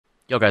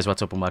Yo, guys,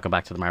 what's up, and welcome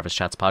back to the Marvelous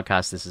Chats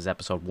podcast. This is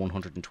episode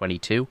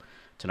 122.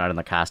 Tonight on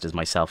the cast is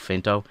myself,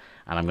 Finto,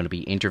 and I'm going to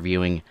be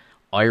interviewing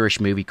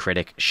Irish movie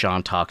critic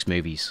Sean Talks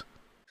Movies.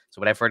 So,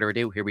 without further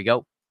ado, here we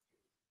go.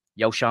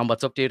 Yo, Sean,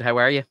 what's up, dude? How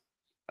are you?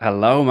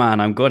 Hello, man.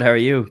 I'm good. How are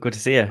you? Good to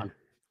see you.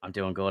 I'm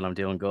doing good. I'm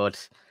doing good.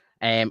 For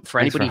Thanks for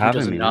anybody who having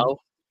doesn't me, man. know,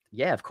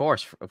 yeah, of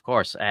course, of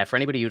course. For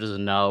anybody who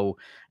doesn't know,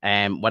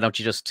 why don't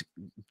you just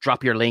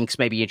drop your links,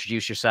 maybe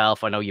introduce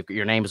yourself? I know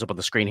your name is up on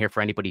the screen here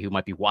for anybody who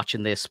might be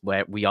watching this.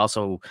 Where we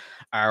also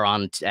are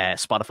on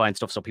Spotify and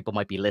stuff, so people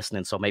might be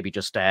listening. So maybe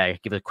just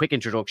give a quick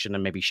introduction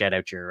and maybe shout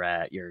out your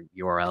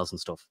URLs and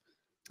stuff.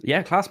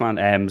 Yeah, class,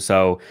 man.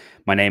 So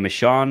my name is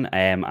Sean,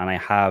 and I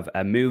have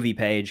a movie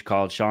page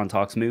called Sean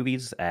Talks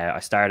Movies. I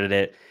started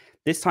it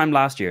this time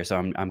last year, so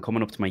I'm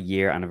coming up to my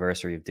year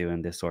anniversary of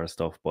doing this sort of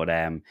stuff. But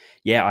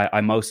yeah, I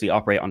mostly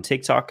operate on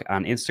TikTok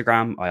and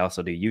Instagram. I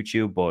also do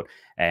YouTube, but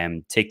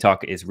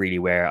TikTok is really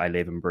where I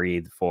live and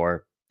breathe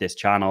for this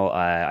channel.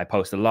 I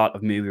post a lot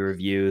of movie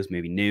reviews,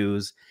 movie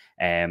news,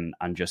 and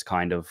just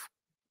kind of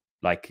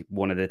like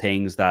one of the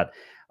things that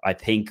I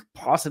think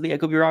possibly I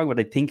could be wrong, but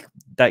I think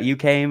that you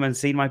came and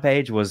seen my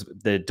page was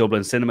the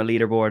Dublin Cinema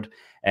Leaderboard,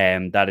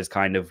 and that is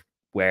kind of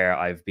where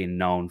I've been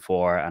known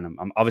for. And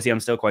I'm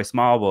still quite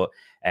small, but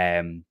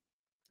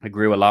I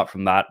grew a lot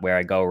from that, where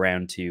I go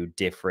around to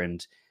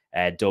different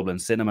Dublin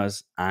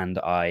cinemas and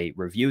I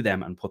review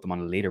them and put them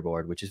on a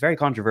leaderboard, which is very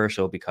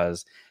controversial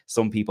because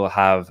some people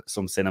have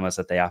some cinemas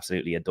that they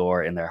absolutely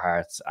adore in their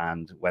hearts,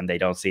 and when they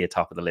don't see it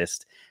top of the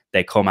list,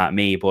 they come at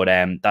me. But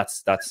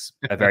that's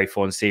a very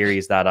fun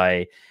series that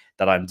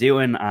I'm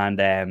doing,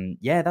 and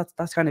yeah,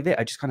 that's kind of it.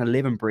 I just kind of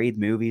live and breathe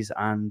movies,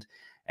 and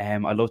I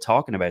love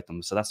talking about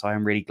them. So that's why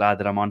I'm really glad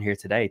that I'm on here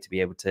today to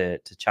be able to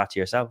chat to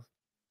yourself.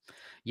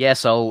 Yeah,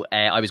 so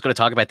I was going to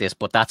talk about this,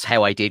 but that's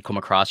how I did come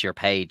across your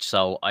page.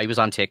 So I was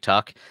on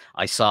TikTok.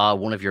 I saw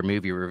one of your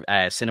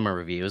cinema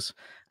reviews,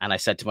 and I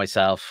said to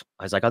myself,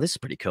 I was like, "Oh, this is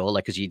pretty cool!"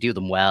 Like, because you do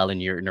them well,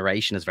 and your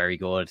narration is very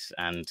good.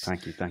 And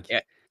Thank you, thank you.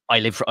 yeah,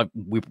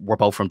 we're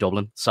both from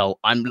Dublin, so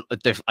I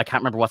can't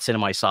remember what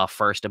cinema I saw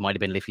first. It might have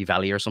been Liffey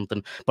Valley or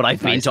something, but I've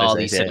been Nice, to all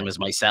nice, these yeah. cinemas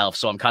myself,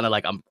 so I'm kind of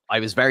like I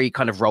was very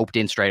kind of roped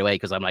in straight away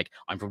because I'm like,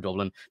 I'm from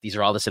Dublin. These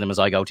are all the cinemas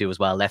I go to as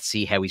well. Let's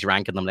see how he's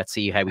ranking them. Let's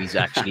see how he's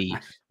actually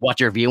what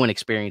your viewing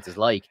experience is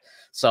like.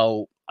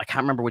 So I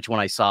can't remember which one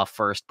I saw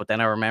first, but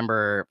then I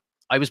remember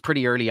I was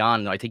pretty early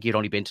on. I think you'd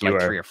only been to You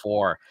like three were. or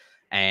four.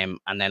 And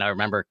then I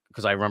remember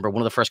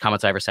one of the first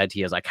comments I ever said to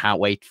you is, I can't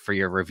wait for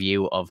your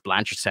review of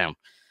Blanchardstown,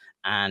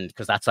 and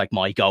because that's like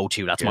my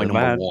go-to, that's my Good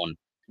number man. one.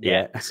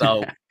 Yeah. Yeah.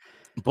 So,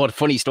 but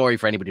funny story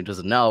for anybody who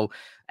doesn't know,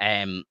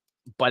 um,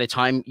 by the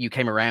time you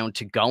came around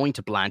to going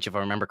to Blanche, if I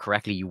remember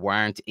correctly, you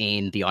weren't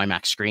in the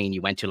IMAX screen.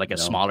 You went to like a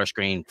No. smaller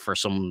screen for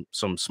some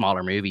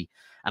smaller movie.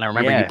 And I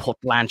remember you Yeah.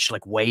 put Blanche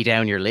like way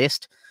down your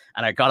list.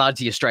 And I got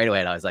onto you straight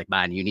away, and I was like,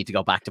 man, you need to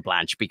go back to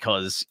Blanche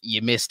because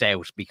you missed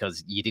out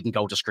because you didn't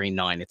go to Screen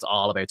 9. It's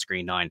all about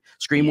Screen 9.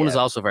 Screen 1 is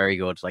Yeah. also very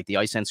good. Like the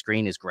iSense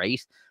screen is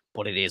great,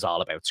 but it is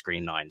all about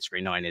Screen 9.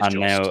 Screen 9 is And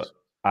now, just,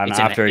 and it's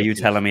an, after you it's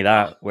an, telling me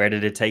that, where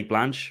did it take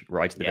Blanche?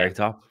 Right to the yeah, very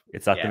top.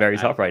 It's at the yeah. very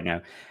And top right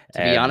now.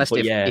 to be honest,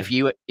 But if yeah, if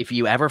you if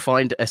you ever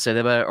find a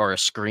cinema or a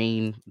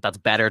screen that's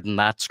better than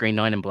that Screen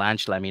 9 and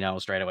Blanche, let me know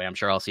straight away. I'm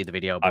sure I'll see the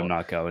video, I'm but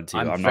not going to.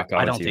 I'm not I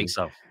going don't think to.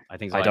 so. I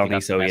think so. I I don't think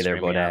think that's the so best either.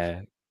 screen we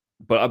have.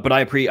 But I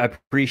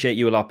appreciate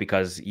you a lot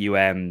because you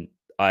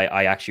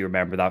I actually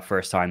remember that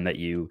first time that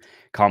you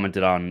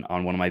commented on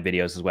one of my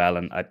videos as well,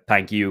 and I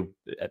thank you.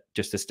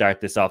 Just to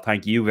start this off,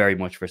 thank you very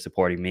much for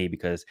supporting me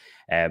because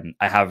I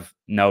have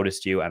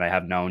noticed you and I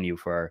have known you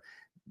for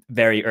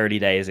very early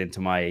days into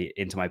my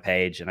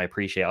page, and I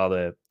appreciate all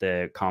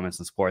the comments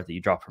and support that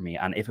you dropped for me.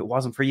 And if it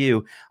wasn't for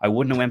you, I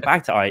wouldn't have went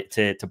back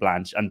to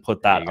Blanche and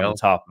put There that you on the go.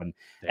 top. And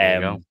There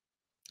you go.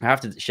 I have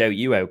to shout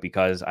you out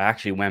because I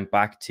actually went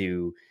back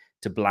to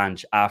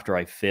Blanche after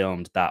I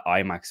filmed that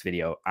IMAX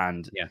video,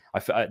 and Yeah.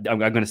 I'm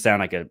going to sound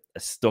like a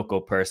stuck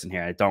up person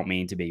here. I don't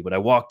mean to be, but I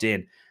walked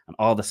in and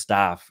all the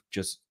staff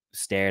just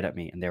stared at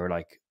me and they were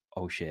like,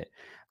 "Oh shit!"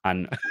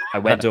 And I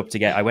went up to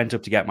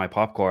get my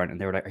popcorn, and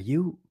they were like, "Are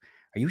you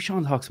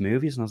Sean Hawks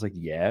movies?" And I was like,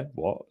 "Yeah,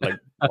 what? Like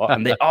what?"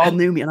 And they all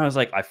knew me, and I was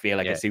like, "I feel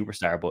like a Yeah,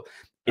 superstar," but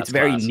it's that's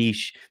class.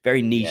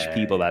 very niche Yeah.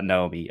 people that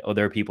know me.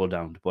 Other people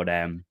don't, Well,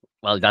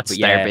 but that's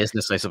their yeah,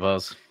 business, I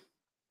suppose.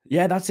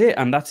 yeah, that's it,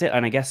 and that's it.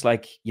 And I guess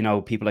like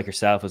people like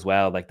yourself as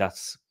well. Like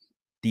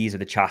these are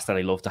the chats that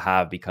I love to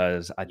have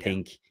because Yeah.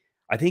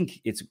 I think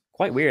it's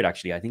quite weird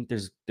actually. I think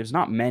there's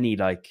not many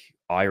like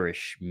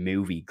Irish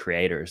movie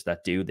creators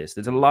that do this.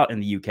 There's a lot in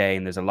the UK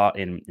and there's a lot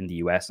in the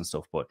US and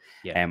stuff, but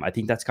Yeah. I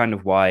think that's kind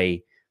of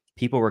why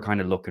people were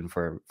kind of looking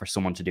for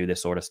someone to do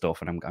this sort of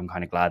stuff, and I'm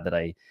kind of glad that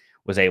I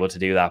was able to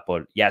do that.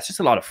 But yeah, it's just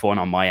a lot of fun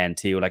on my end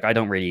too. Like I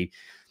don't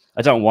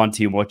want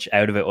too much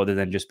out of it other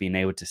than just being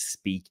able to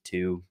speak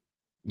to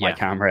my Yeah.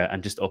 camera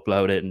and just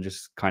upload it and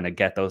just kind of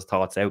get those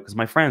thoughts out, because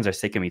my friends are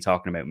sick of me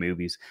talking about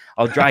movies.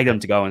 I'll drag them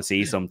to go and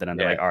see something and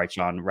they're Yeah. like, "All right,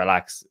 Sean,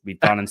 relax. We've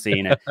done and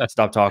seen it.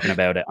 Stop talking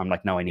about it." I'm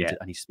like, "No, Yeah.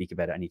 I need to speak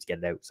about it. I need to get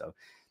it out." So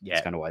Yeah.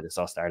 kind of why this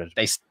all started.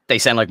 They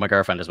sound like my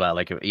girlfriend as well.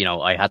 Like, you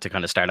know, I had to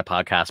kind of start a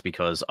podcast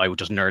because I would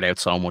just nerd out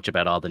so much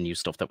about all the new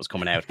stuff that was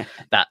coming out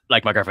that,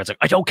 like, my girlfriend's like,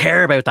 I don't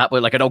care about that,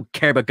 but like, I don't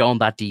care about going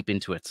that deep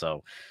into it.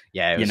 So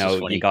yeah, it was just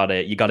funny.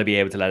 You gotta be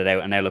able to let it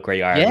out. And now look where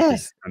you are with Yeah,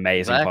 this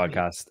amazing exactly.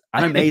 podcast.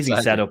 An amazing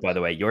Exactly. setup, by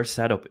the way. Your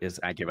setup is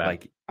Thank you, man.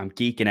 like, I'm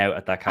geeking out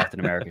at that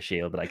Captain America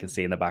shield that I can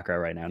see in the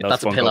background right now. And those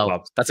That's a Funko pillow.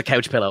 Pops. That's a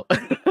couch pillow.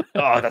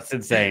 Oh, that's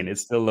insane. It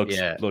still looks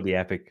Yeah. bloody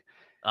epic.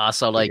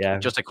 So But like, yeah,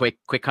 just a quick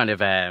kind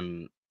of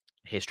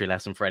history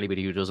lesson for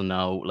anybody who doesn't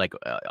know. Like,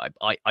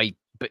 I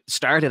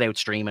started out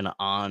streaming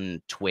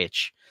on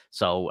Twitch.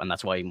 So, and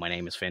that's why my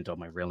name is Finto.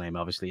 My real name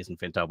obviously isn't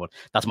Finto, but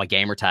that's my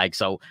gamer tag.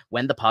 So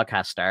when the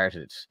podcast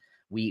started,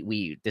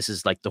 we this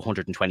is like the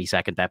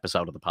 122nd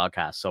episode of the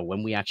podcast. So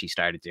when we actually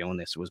started doing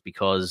this, it was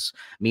because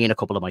me and a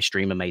couple of my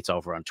streaming mates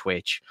over on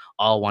Twitch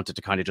all wanted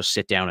to kind of just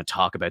sit down and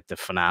talk about the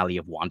finale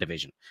of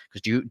WandaVision,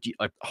 because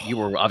you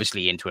were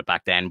obviously into it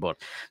back then,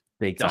 but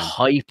big the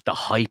time.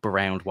 hype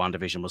around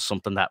WandaVision was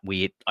something that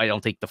I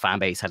don't think the fan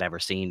base had ever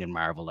seen in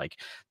Marvel. Like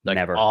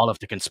Never. all of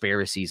the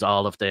conspiracies,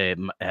 all of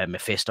the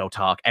Mephisto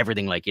talk,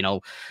 everything, like, you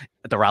know,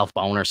 the Ralph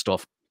Boner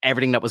stuff,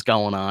 everything that was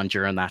going on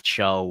during that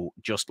show.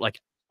 Just like,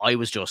 I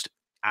was just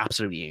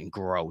absolutely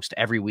engrossed.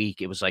 Every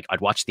week it was like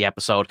I'd watch the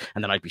episode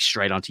and then I'd be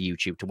straight onto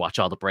YouTube to watch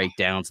all the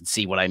breakdowns and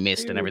see what I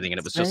missed and everything. And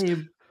it was just,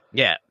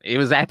 yeah, it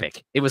was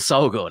epic. It was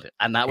so good.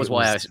 And that was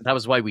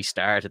why we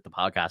started the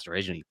podcast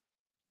originally,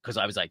 because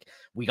I was like,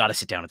 we got to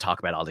sit down and talk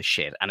about all this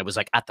shit. And it was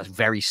like at the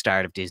very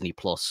start of Disney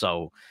Plus.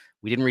 So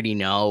we didn't really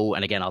know.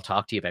 And again, I'll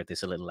talk to you about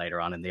this a little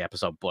later on in the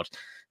episode, but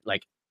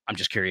like, I'm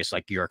just curious,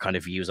 like, your kind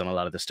of views on a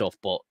lot of this stuff.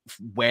 But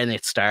when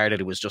it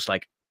started, it was just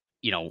like,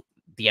 you know,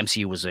 the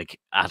MCU was like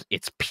at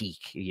its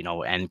peak, you know,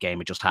 Endgame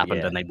had just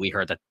happened. Yeah. And then we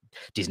heard that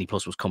Disney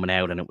Plus was coming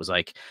out, and it was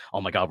like,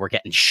 oh my God, we're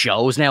getting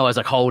shows now. I was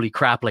like, holy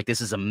crap, like, this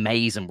is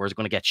amazing. We're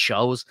going to get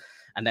shows.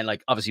 And then,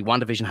 like, obviously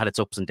WandaVision had its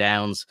ups and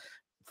downs.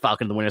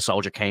 Falcon and the Winter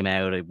Soldier came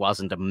out. It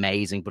wasn't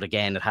amazing, but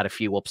again, it had a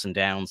few ups and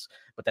downs.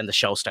 But then the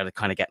show started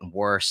kind of getting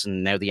worse,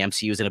 and now the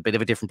MCU is in a bit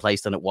of a different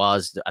place than it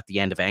was at the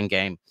end of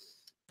Endgame.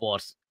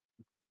 But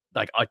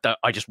like,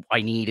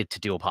 I needed to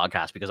do a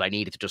podcast because I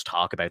needed to just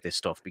talk about this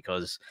stuff,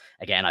 because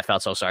again, I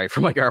felt so sorry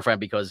for my girlfriend,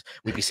 because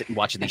we'd be sitting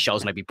watching these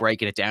shows and I'd be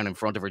breaking it down in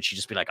front of her, and she'd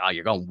just be like, oh,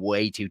 you're going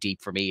way too deep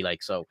for me.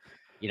 Like, so,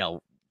 you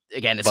know,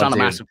 again, it's not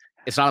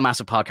a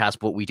massive podcast,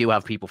 but we do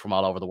have people from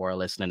all over the world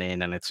listening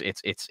in, and it's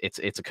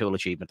a cool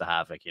achievement to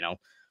have, like, you know.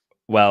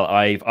 Well,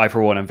 I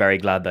for one am very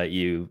glad that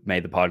you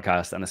made the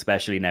podcast, and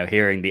especially now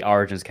hearing the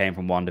origins came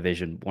from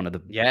WandaVision, one of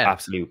the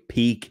absolute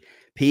peak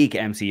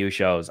MCU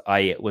shows.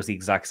 I was the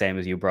exact same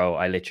as you, bro.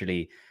 I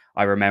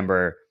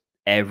remember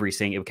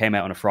it came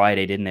out on a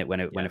Friday, didn't it, when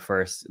it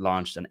first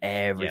launched, and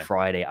every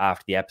Friday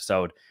after the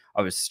episode,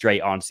 I was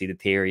straight on to see the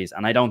theories.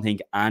 And I don't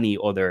think any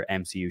other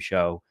MCU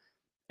show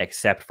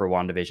except for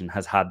WandaVision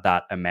has had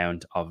that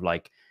amount of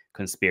like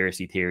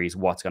conspiracy theories,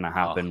 what's going to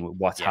happen,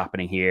 what's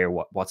happening here,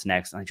 what's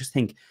next. And I just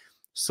think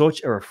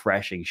such a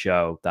refreshing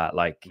show that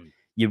like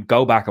you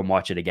go back and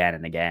watch it again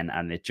and again,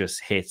 and it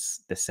just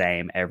hits the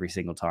same every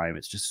single time.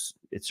 It's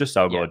just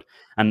so good.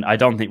 And I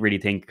don't really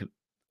think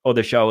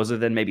other shows, other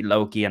than maybe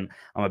Loki, and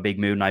I'm a big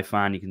Moon Knight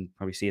fan, you can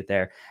probably see it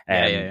there.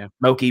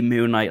 Loki,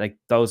 Moon Knight, like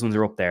those ones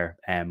are up there.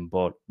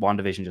 But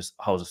WandaVision just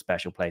holds a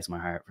special place in my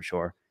heart for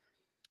sure.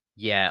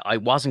 Yeah, I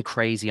wasn't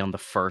crazy on the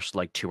first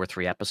like 2 or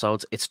 3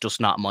 episodes. It's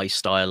just not my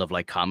style of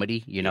like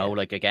comedy, you know.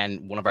 Like,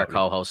 again, one of our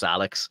co-hosts,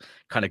 Alex,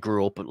 kind of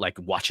grew up like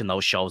watching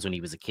those shows when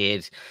he was a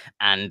kid,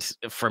 and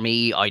for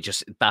me,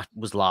 that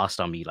was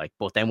lost on me. Like,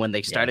 but then when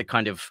they started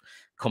kind of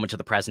coming to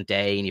the present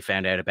day, and you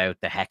found out about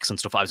the hex and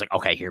stuff, I was like,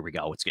 okay, here we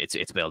go.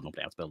 It's building up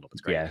now. It's building up.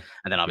 It's great. Yeah.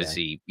 And then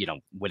obviously, you know,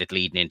 with it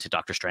leading into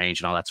Doctor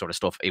Strange and all that sort of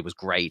stuff, it was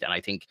great. And I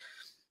think,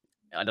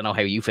 I don't know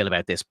how you feel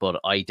about this, but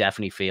I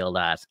definitely feel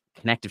that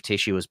connective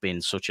tissue has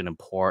been such an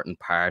important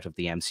part of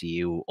the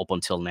MCU up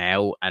until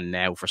now. And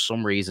now, for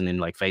some reason, in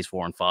like phase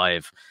 4 and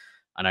 5,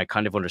 and I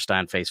kind of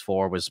understand phase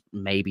 4 was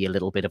maybe a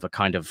little bit of a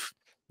kind of,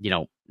 you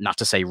know, not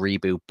to say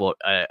reboot, but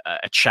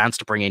a chance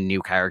to bring in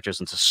new characters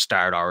and to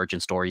start origin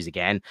stories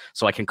again.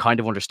 So I can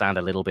kind of understand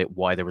a little bit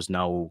why there was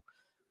no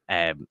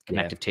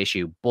connective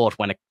tissue. But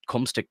when it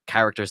comes to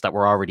characters that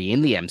were already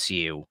in the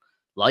MCU,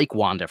 like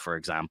Wanda, for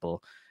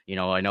example, you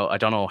know, I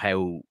don't know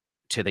how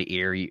to the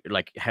ear,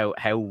 like how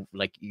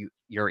like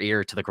your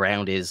ear to the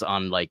ground is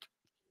on like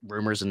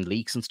rumors and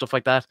leaks and stuff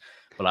like that.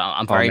 But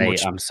I'm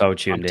I'm so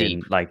tuned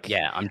in. Like,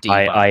 I'm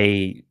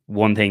deep.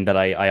 One thing that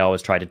I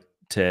always try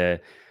to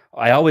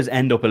I always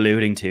end up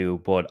alluding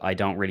to, but I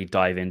don't really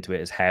dive into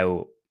it, is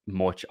how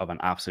much of an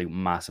absolute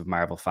massive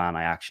Marvel fan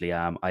I actually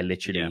am. I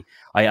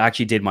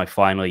actually did my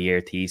final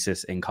year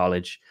thesis in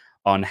college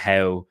on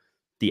how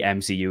the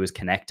MCU is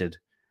connected.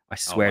 I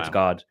swear to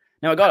God.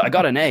 Now I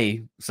got an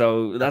A,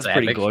 so that's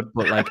pretty epic. Good.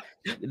 But like,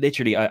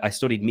 literally, I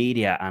studied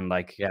media, and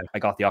like, I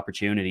got the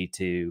opportunity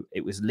to.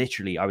 It was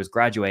literally, I was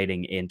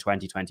graduating in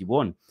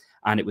 2021,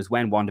 and it was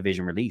when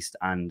WandaVision released,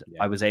 and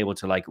I was able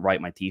to like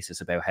write my thesis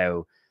about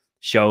how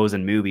shows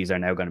and movies are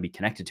now going to be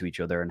connected to each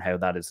other, and how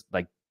that is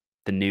like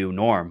the new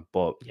norm.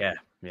 But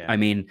I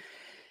mean,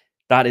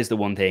 that is the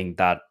one thing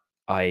that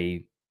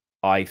I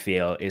I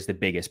feel is the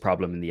biggest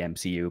problem in the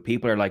MCU.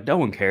 People are like, no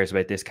one cares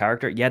about this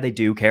character. Yeah, they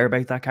do care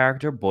about that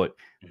character, but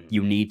Mhm.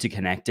 you need to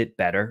connect it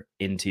better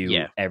into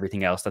Yeah,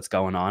 everything else that's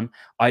going on.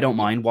 I don't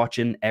yeah, mind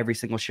watching every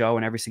single show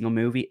and every single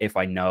movie if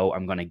I know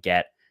I'm going to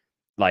get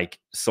like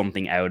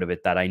something out of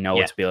it, that I know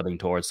yeah, it's building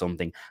towards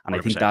something. And I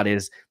think 100%. that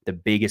is the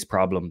biggest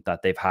problem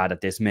that they've had at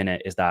this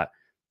minute, is that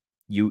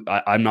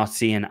I'm not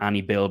seeing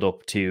any build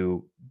up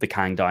to the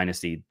Kang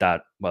Dynasty.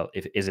 That, well,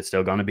 if is it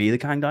still going to be the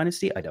Kang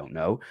Dynasty? I don't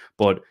know,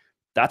 but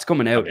that's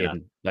coming out Probably not.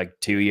 in like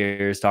 2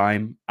 years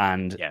time,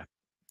 and Yeah,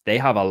 they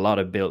have a lot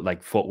of build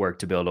like footwork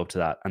to build up to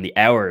that. And the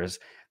hours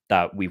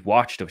that we've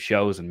watched of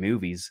shows and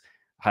movies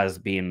has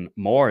been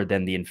more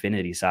than the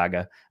Infinity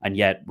Saga, and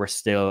yet we're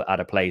still at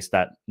a place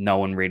that no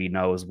one really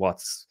knows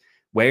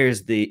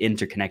where's the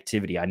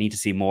interconnectivity. I need to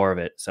see more of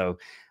it. So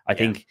I yeah,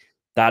 think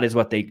that is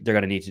what they're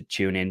going to need to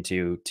tune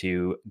into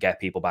to get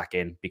people back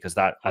in, because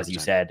that, as you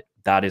 100%. said,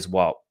 that is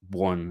what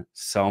won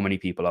so many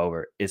people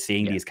over, is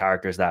seeing Yeah, these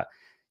characters that,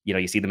 you know,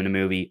 you see them in a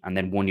movie and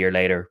then 1 year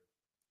later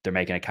they're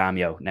making a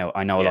cameo. Now,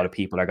 I know a yeah. lot of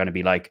people are going to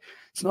be like,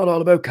 it's not all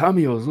about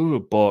cameos,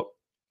 but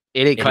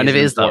It it kind is of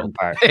an is though. important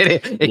part.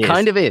 It It is.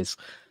 kind of is.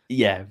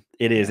 Yeah,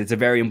 it is. Yeah, It's a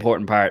very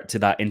important part to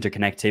that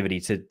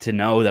interconnectivity, to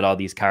know that all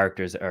these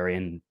characters are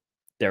in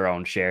their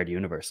own shared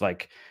universe.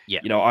 Like, yeah,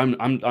 you know,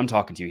 I'm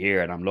talking to you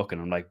here and I'm looking,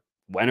 I'm like,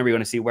 when are we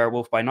going to see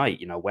Werewolf by Night?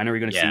 You know, when are we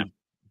going to yeah, see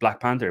Black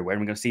Panther? When are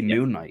we going to see yeah,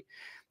 Moon Knight?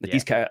 Like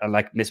yeah, these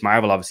like Miss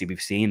Marvel, obviously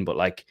we've seen, but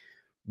like,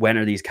 when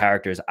are these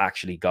characters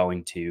actually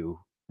going to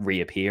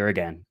reappear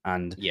again?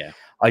 And yeah.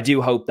 I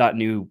do hope that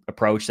new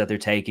approach that they're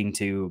taking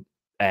to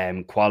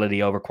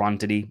quality over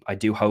quantity, I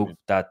do Mhm. hope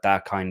that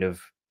that kind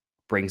of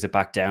brings it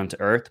back down to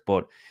earth.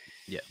 But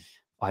Yeah.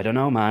 I don't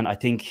know, man. I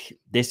think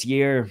this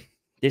year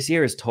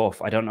is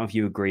tough. I don't know if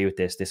you agree with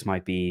this. This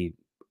might be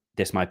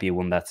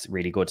one that's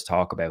really good to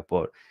talk about.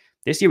 But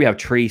this year we have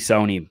three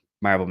Sony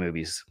Marvel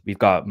movies. We've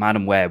got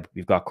Madam Web,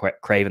 we've got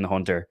Craven the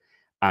Hunter,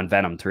 and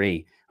Venom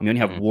 3. And we only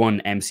have Mhm.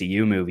 one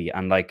MCU movie.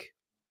 And like,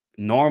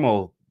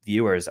 normal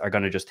viewers are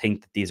going to just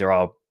think that these are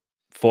all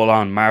full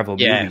on Marvel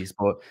Yeah, movies,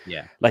 but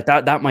yeah, like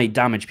that might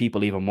damage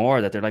people even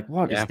more. That they're like,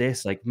 what is yeah,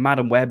 this? Like,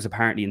 Madam Web's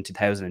apparently in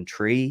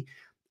 2003,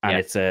 and yeah,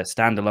 it's a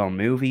standalone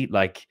movie.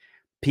 Like,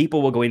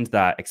 people will go into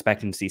that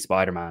expecting to see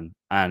Spider Man,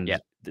 and yeah,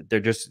 they're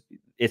just,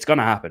 it's going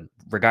to happen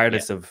yeah,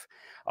 regardless of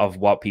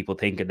what people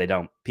think, and they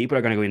don't. People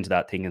are going to go into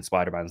that thinking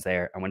Spider Man's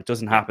there, and when it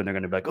doesn't yeah, happen, they're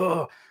going to be like,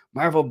 oh,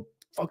 Marvel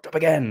fucked up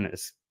again.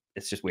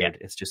 It's just yeah. weird.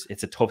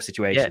 It's a tough Yeah,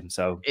 situation.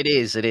 So it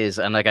is,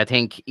 and like I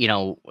think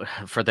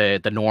for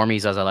the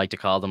normies, as I like to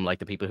call them, like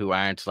the people who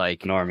aren't like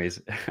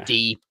normies.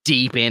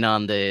 deep in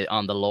on the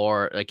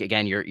lore, like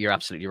again, you're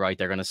absolutely right.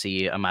 They're going to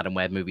see a Madam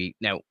Web movie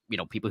now.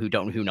 People who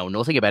know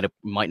nothing about it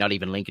might not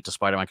even link it to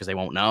Spider Man because they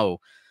won't know.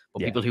 But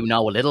Yeah, people who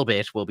know a little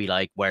bit will be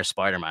like, "Where's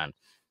Spider Man?"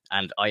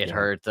 And I had yeah.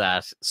 heard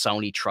that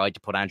Sony tried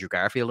to put Andrew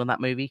Garfield in that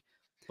movie,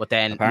 but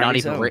then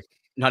Apparently so.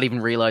 not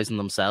even realizing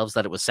themselves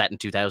that it was set in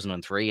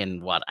 2003,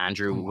 and what Oh,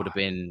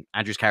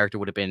 Andrew's character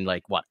would have been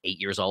like what 8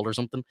 years old or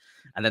something.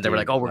 And then they were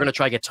like, dude, "Oh, we're gonna like,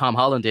 try to get Tom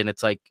Holland in."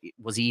 It's like,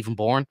 was he even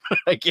born?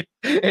 Like it's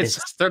it's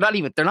just, they're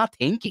not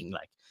thinking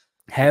like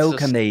it's just how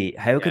can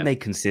yeah, they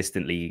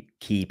consistently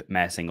keep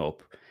messing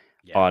up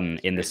yeah, on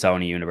it's in the crazy.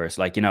 Sony universe?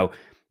 Like, you know,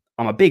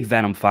 I'm a big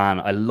Venom fan.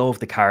 I love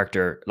the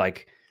character.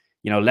 Like,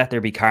 you know, Let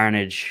There Be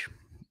Carnage.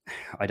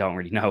 I don't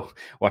really know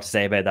what to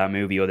say about that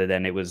movie other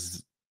than it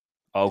was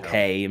Terrible.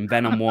 okay. And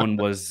Venom 1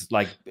 was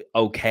like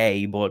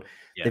okay, but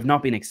Yeah, they've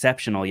not been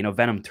exceptional. You know,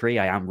 Venom 3,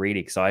 I am really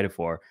excited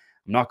for.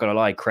 I'm not gonna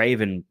lie,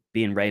 Craven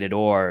being rated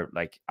R,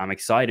 like, I'm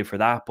excited for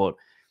that, but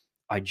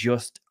I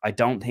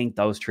don't think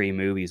those three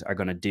movies are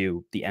gonna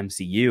do the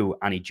MCU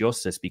any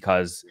justice,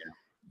 because, yeah,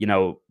 you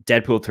know,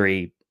 Deadpool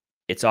 3,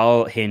 it's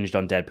all hinged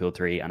on Deadpool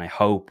 3, and I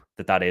hope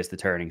that that is the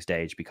turning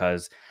stage,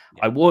 because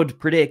yeah. I would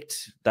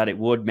predict that it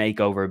would make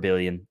over 1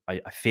 billion. I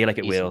feel like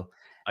it Easily. will.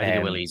 I think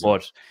it will easily.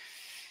 But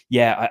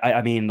yeah,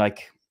 I mean,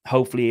 like,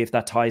 hopefully if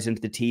that ties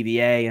into the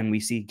TVA and we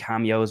see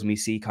cameos and we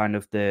see kind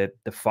of the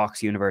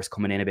Fox universe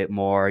coming in a bit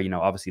more, you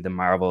know, obviously the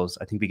Marvels.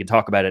 I think we can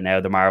talk about it now.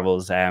 The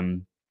Marvels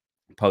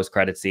post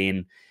credit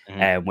scene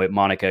Mhm. with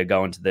Monica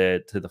going to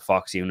the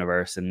Fox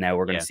universe, and now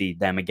we're going to Yeah, see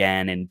them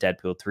again in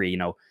Deadpool 3. You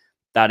know,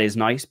 that is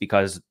nice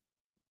because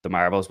the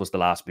Marvels was the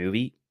last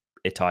movie.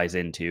 It ties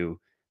into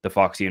the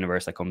Fox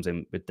universe that comes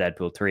in with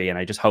Deadpool 3, and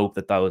I just hope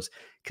that those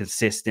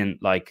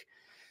consistent like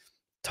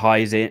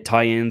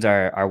tie-ins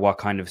are what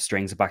kind of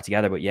strings it back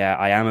together. But yeah,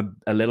 I am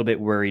a little bit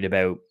worried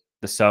about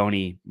the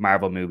Sony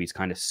Marvel movies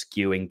kind of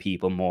skewing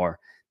people more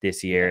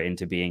this year yeah,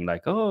 into being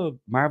like, oh,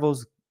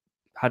 Marvel's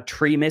had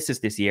three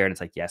misses this year, and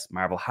it's like, yes,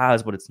 Marvel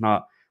has, but it's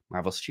not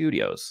Marvel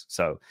Studios.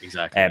 So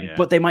exactly. Yeah.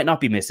 but they might not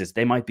be misses,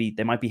 they might be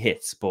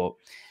hits, but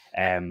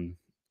in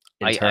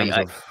terms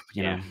I of,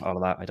 you yeah. know, all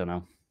of that, I don't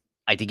know.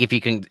 I think if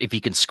you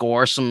can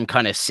score some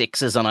kind of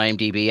sixes on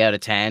IMDb out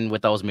of 10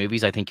 with those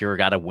movies, I think you're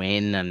gonna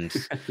win. And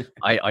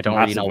I don't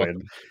really Massive know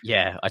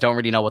win. I don't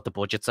really know what the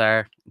budgets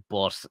are,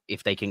 but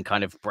if they can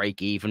kind of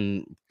break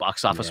even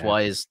box office Yeah,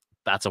 wise,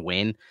 that's a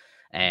win.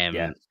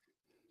 yeah. Um,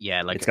 Yeah,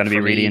 It's like going to be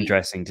for really me,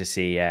 interesting to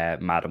see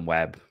Madam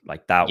Web.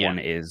 Like that yeah, one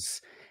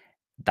is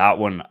that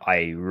one.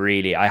 I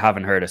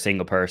haven't heard a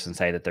single person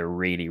say that they're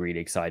really really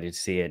excited to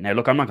see it. Now,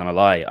 look, I'm not going to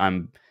lie.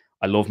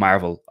 I love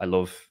Marvel. I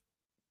love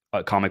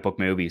comic book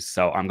movies,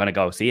 so I'm going to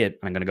go see it.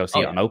 I'm going to go see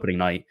oh it yeah, on opening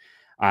night,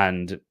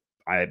 and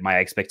my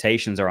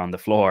expectations are on the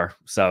floor.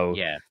 So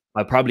yeah,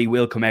 I probably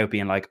will come out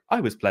being like,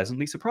 I was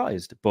pleasantly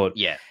surprised. But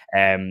yeah,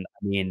 I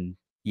mean,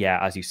 yeah,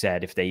 as you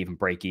said, if they even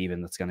break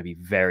even, that's going to be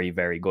very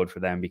very good for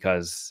them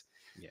because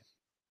yeah.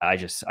 I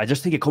just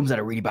think it comes at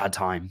a really bad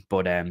time.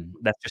 But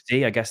let's just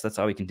see. I guess that's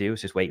all we can do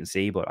is just wait and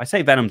see. But I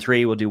say Venom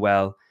 3 will do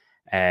well.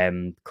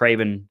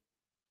 Craven,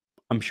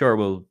 I'm sure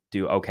will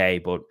do okay.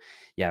 But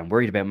yeah, I'm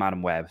worried about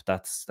Madam Web.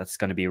 That's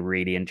going to be a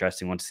really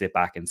interesting one to sit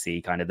back and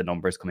see kind of the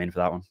numbers come in for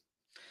that one.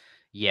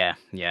 Yeah,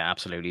 yeah,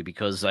 absolutely.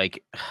 Because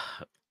like,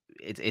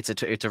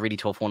 it's a really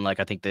tough one. Like,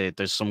 I think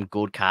there's some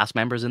good cast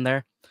members in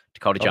there.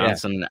 Dakota Oh yeah,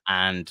 Johnson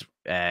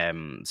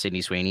and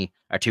Sydney Sweeney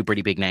are two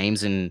pretty big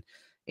names in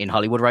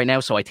Hollywood right now.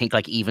 So I think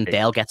like even big,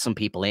 they'll get some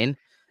people in.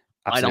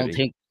 I don't absolutely.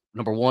 think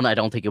number one, I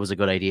don't think it was a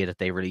good idea that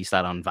they released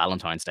that on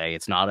Valentine's Day.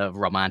 It's not a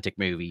romantic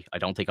movie. I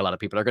don't think a lot of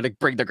people are going to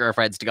bring their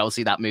girlfriends to go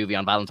see that movie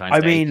on Valentine's I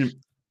Day. mean,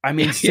 I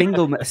mean,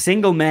 Yeah,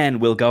 single men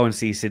will go and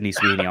see Sydney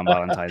Sweeney on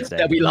Valentine's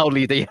they'll Day. be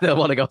lonely. They'll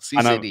want to go see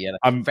And Sydney. Yeah,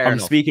 I'm fair I'm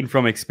enough. speaking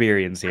from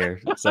experience here.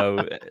 So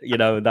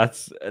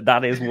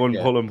that is one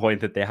Yeah, pulling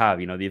point that they have.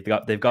 They've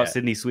got yeah,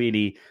 Sydney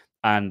Sweeney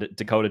and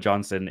Dakota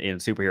Johnson in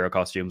superhero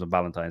costumes on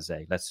Valentine's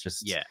Day. Let's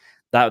just yeah.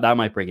 that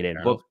might bring it in.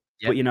 Fair But enough.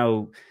 Yeah,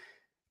 but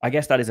I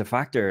guess that is a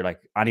factor. Like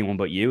Anyone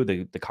But You,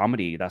 the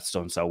comedy that's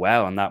done so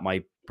well, and that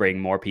might bring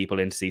more people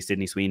in to see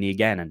Sydney Sweeney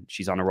again. And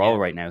she's on a yeah. roll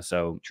right now.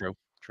 So True,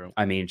 true.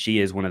 I mean, she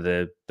is one of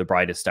the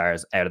brightest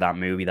stars out of that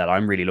movie that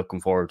I'm really looking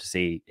forward to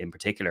see in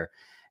particular.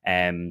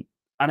 And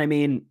I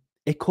mean,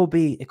 it could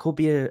be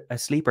a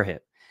sleeper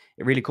hit.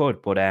 It really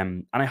could. But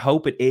and I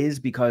hope it is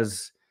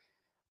because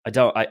I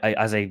don't. I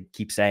as I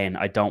keep saying,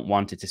 I don't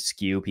want it to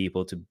skew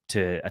people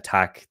to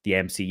attack the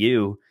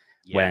MCU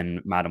Yeah,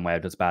 when Madam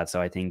Web does bad.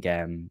 So I think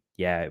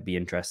yeah, it'd be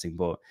interesting.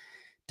 But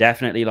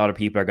definitely a lot of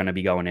people are going to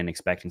be going in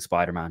expecting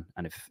Spider-Man.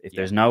 And if yeah.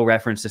 there's no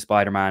reference to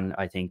Spider-Man,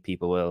 I think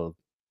people will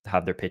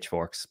have their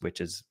pitchforks, which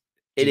is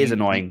Do it is you do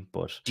you, annoying,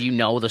 but do you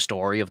know the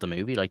story of the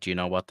movie? Like, do you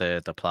know what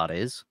the plot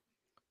is?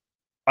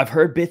 I've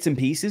heard bits and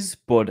pieces,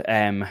 but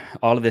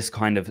all of this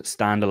kind of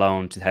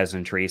standalone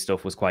 2003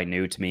 stuff was quite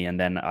new to me, and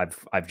then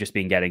I've just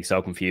been getting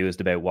so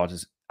confused about what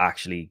is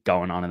actually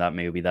going on in that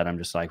movie that I'm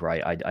just like,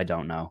 right, I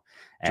don't know.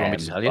 Do you want me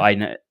to tell But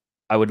you?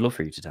 I would love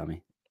for you to tell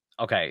me.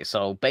 Okay,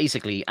 so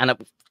basically, and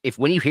if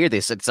when you hear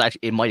this,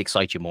 it might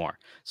excite you more.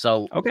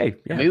 So Okay, the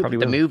yeah, movie, probably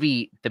the will.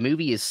 movie, the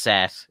movie is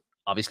set.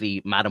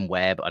 Obviously, Madam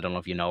Web. I don't know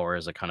if you know her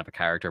as a kind of a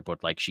character,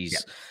 but like Yeah,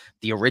 she's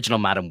the original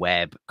Madam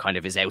Web. Kind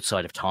of is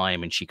outside of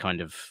time, and she kind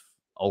of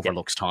yeah,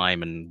 overlooks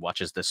time and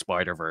watches the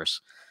Spider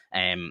Verse.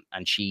 And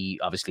she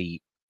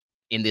obviously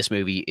in this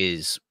movie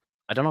is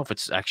I don't know if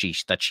it's actually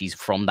that she's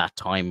from that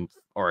time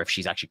or if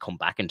she's actually come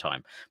back in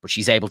time, but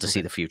she's able to see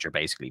okay, the future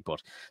basically.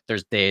 But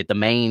there's the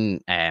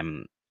main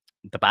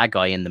the bad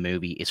guy in the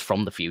movie is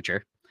from the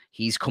future.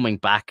 He's coming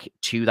back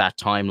to that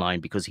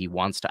timeline because he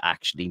wants to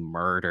actually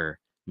murder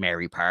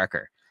Mary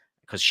Parker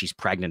because she's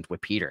pregnant with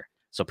Peter.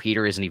 So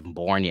Peter isn't even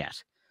born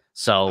yet.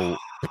 So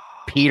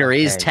Peter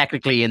is okay,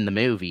 technically in the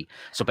movie.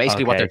 So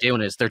basically what they're okay.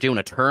 doing is they're doing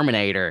a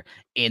Terminator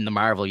in the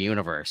Marvel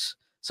universe.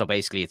 So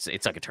basically it's like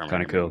a Kind of Terminator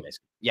movie cool.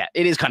 basically. Yeah,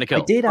 it is kind of I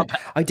cool. did.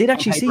 I did On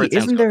actually paper see. it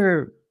sounds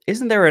good.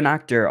 Isn't there an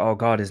actor? Oh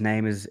God, his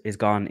name is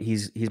gone.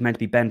 He's meant to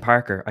be Ben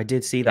Parker. I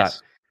did see that.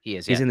 Yes, he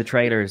is, He's yeah. in the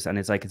trailers, and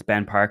it's like it's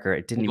Ben Parker.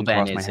 It didn't Uncle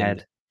even Ben cross my is in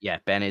head. yeah,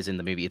 Ben is in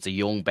the movie. It's a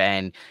young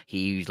Ben.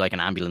 He's like an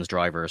ambulance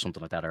driver or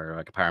something like that, or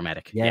like a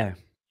paramedic. Yeah. Yeah.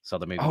 So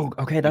the movie Oh,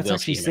 okay. you That's will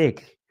actually see him in it.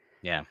 sick.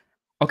 Yeah.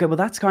 Okay, well,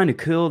 that's kind of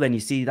cool. Then you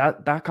see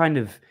that kind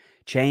of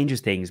changes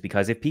things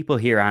because if people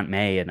hear Aunt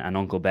May and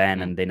Uncle Ben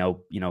Mhm. and they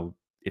know,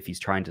 if he's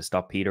trying to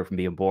stop Peter from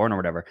being born or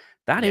whatever,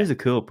 that Yeah. is a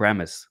cool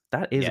premise.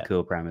 That is a Yeah.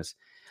 cool premise.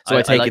 So I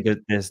I take like it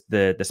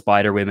that the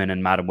Spider Women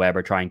and Madam Web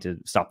are trying to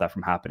stop that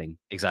from happening.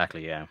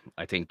 exactly, yeah.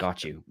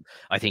 Got you.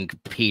 I think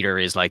Peter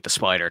is like the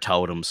spider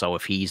totem, so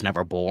if he's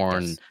never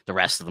born, Yes. the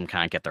rest of them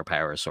can't get their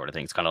powers, sort of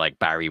thing. It's kind of like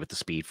Barry with the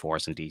Speed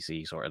Force in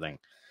DC, sort of thing.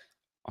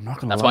 I'm not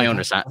gonna That's lie. my That's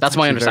understand. that's That's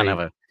my actually understanding of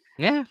very it.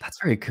 Yeah, That's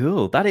very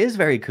cool. That is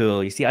very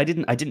cool. You see, I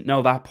didn't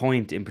know that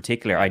point in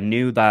particular. yeah, I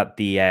knew that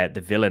the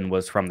villain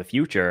was from the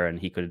future and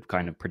he could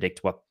kind of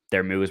predict what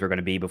their moves were going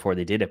to be before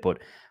they did it. But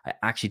I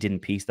actually didn't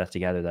piece that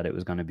together that it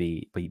was going to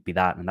be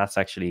that, and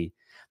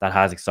that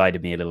has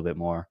excited me a little bit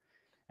more.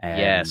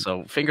 yeah. Um,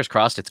 So fingers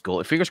crossed, it's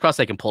good. Fingers crossed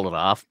they can pull it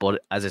off.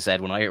 But as I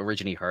said, when I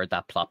originally heard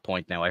that plot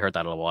point, now I heard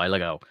that a while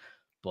ago.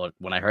 But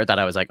when I heard that,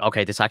 I was like,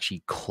 okay, this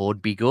actually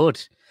could be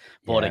good.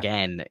 But yeah,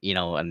 again,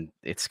 and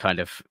it's kind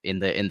of in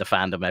the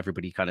fandom,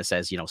 everybody kind of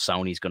says,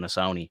 Sony's gonna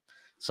Sony.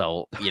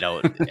 So,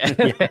 yeah,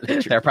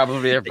 true. they're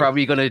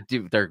probably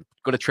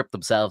gonna trip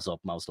themselves up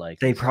most likely.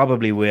 They So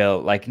probably will.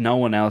 Like no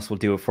one else will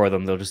do it for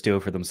them. They'll just do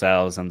it for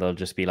themselves, and they'll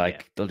just be yeah,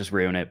 like, they'll just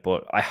ruin it.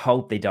 But I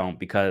hope they don't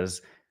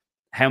because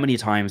how many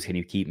times can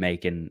you keep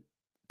making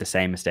the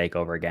same mistake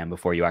over again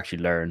before you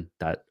actually learn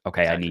that,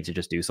 okay, I need Exactly. to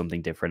just do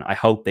something different. I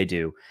hope they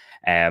do.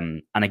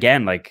 And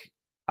again, like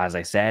as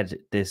I said,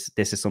 this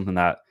is something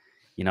that,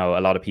 you know,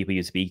 a lot of people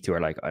you speak to are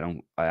like,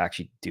 I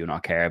actually do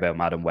not care about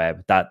Madam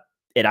Web. That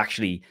it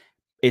actually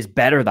is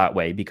better that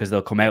way, because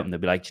they'll come out and they'll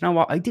be like, you know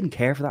what, I didn't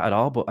care for that at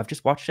all, but I've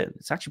just watched it.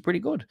 It's actually pretty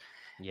good.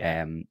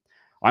 Yeah. Um,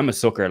 I'm a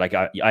sucker. Like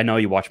I know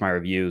you watch my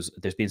reviews.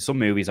 There's been some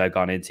movies I've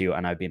gone into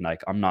and I've been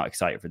like, I'm not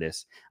excited for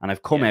this, and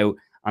I've come Yeah. out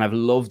and I've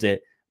loved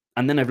it.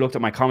 And then I've looked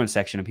at my comment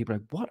section and people are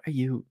like, what are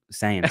you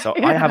saying? So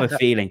I have a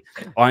feeling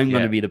I'm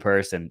going Yeah. to be the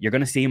person. You're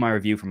going to see my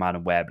review for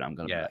Madam Web and I'm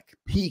going to be Yeah. like,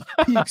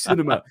 peak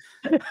cinema.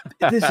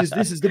 This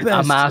is the best. A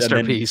And then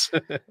masterpiece.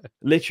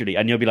 literally,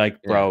 and you'll be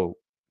like, Yeah. bro,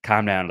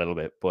 calm down a little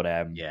bit. But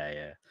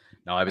Yeah.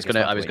 No, I I was guess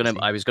gonna, we'll have I to was wait and gonna,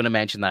 see. I was gonna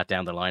mention that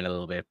down the line a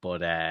little bit,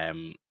 but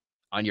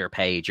on your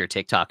page, your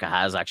TikTok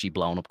has actually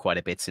blown up quite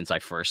a bit since I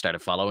first started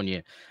following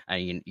you,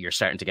 and you're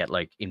starting to get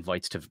like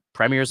invites to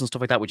premieres and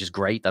stuff like that, which is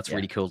great. That's Yeah.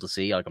 really cool to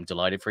see. Like, I'm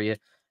delighted for you.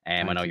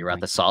 I know Thank you.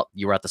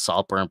 you were at the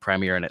Saltburn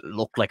premiere, and it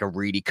looked like a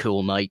really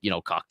cool night. You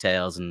know,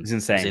 cocktails, It and was it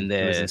was in insane.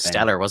 It was the insane.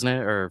 Stellar, wasn't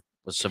it, or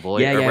was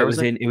Savoy, Yeah, or yeah, where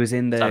was it? it Stellar. was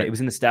in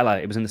the Stella.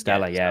 It was in the Yeah,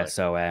 Stella, yeah.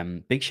 Stellar.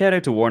 So big shout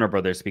out to Warner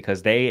Brothers,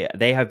 because they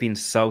have been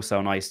so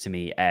nice to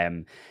me.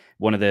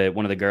 One of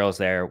the girls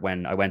there,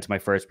 when I went to my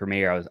first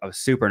premiere, I was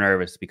super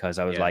nervous because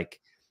I was Yeah, like,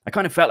 I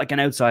kind of felt like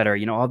an outsider,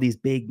 you know, all these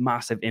big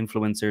massive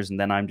influencers, and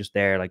then I'm just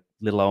there like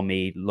little old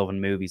me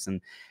loving movies,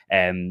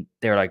 and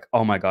they're like,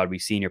 oh my god,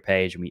 we've seen your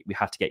page and we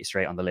have to get you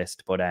straight on the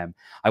list. But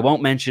I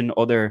won't mention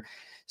other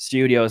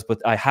studios,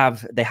 but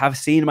they have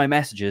seen my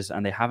messages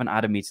and they haven't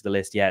added me to the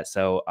list yet,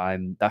 so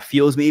that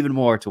fuels me even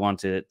more to want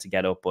to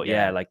get up. But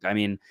yeah, yeah. like I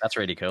mean, That's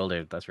really cool,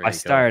 dude. That's I really cool.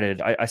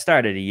 started I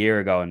started a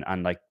year ago,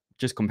 and like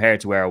just compared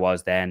to where I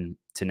was then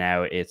to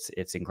now, it's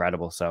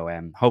incredible. So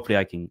hopefully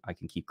I can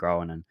keep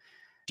growing. And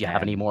Do you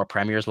have any um more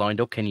premieres lined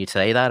up? Can you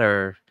say that,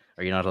 or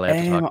are you not allowed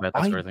to talk about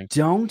that sort I of thing?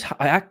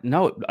 don't I act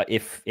no,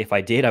 if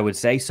I did I would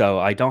say so.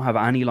 I don't have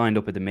any lined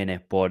up at the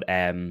minute, but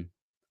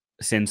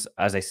since,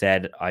 as I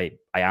said, I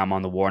am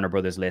on the Warner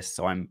Brothers list,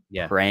 so I'm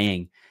Yeah,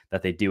 praying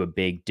that they do a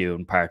big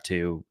Dune Part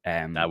 2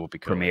 that would be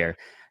cool. Yeah. premiere,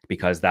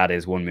 because that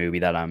is one movie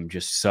that I'm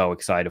just so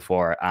excited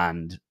for,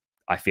 and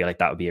I feel like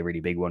that would be a really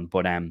big one.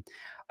 But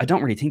I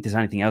don't really think there's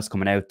anything else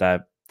coming out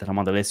that I'm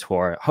on the list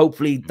for.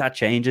 Hopefully Mhm. that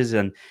changes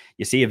and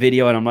you see a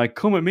video and I'm like,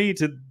 come with me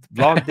to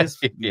vlog this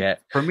Yeah,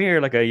 premiere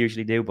like I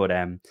usually do. But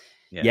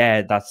yeah,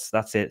 yeah,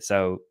 that's it.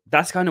 So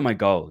that's kind of my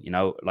goal, you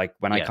know, like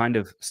when I yeah. kind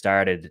of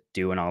started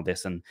doing all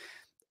this and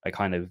I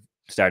kind of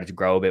started to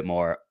grow a bit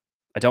more.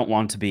 I don't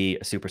want to be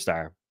a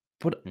superstar,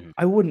 but Mhm.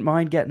 I wouldn't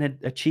mind getting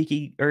a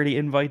cheeky early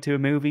invite to a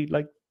movie.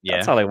 Like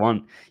that's Yeah. all I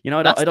want. You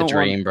know, That's I the don't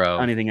want dream, bro.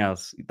 anything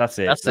else. That's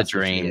it. That's the That's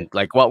literally dream. it.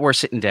 Like what we're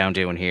sitting down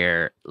doing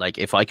here, like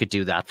if I could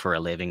do that for a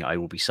living, I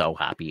would be so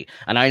happy.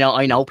 And I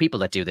Yeah. know people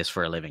that do this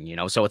for a living, you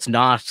know, so it's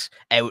not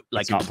out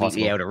like It's not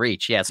completely impossible. out of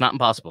reach. Yeah, it's not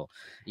impossible.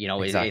 You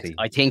know, it's Exactly.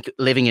 I think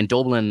living in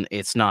Dublin,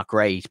 it's not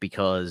great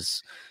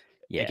because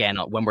Yeah. again,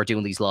 when we're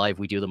doing these live,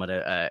 we do them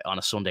at on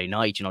a Sunday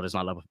night. You know, there's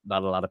not a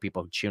lot of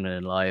people tuning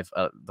in live.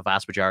 The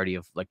vast majority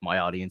of like my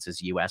audience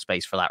is US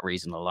based for that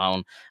reason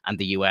alone, and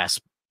the US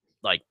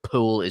like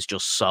pool is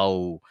just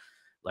so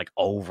like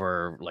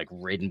over like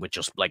ridden with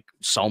just like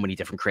so many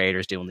different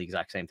creators doing the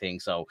exact same thing.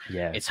 So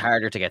Yeah. it's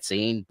harder to get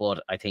seen.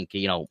 But I think,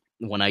 you know,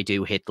 when I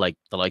do hit like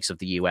the likes of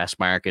the US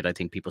market, I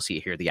think people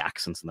hear the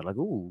accents and they're like,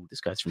 "Oh,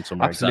 this guy's from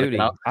somewhere exotic," you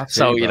know. Absolutely.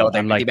 So Absolutely, you know, bro.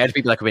 And the like amount of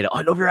people that come in,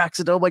 "I love your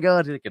accent. Oh my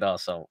god," you know.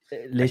 So I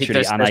think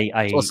literally, and there's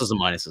I pluses and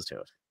minuses to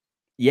it.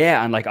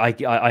 yeah, and like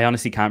I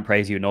honestly can't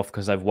praise you enough,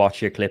 because I've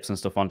watched your clips and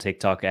stuff on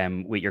TikTok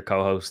with your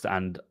co-host,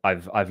 and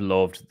I've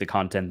loved the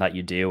content that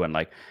you do. And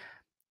like,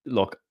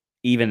 look,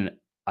 even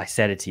I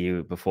said it to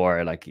you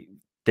before, like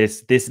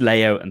this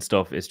layout and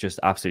stuff is just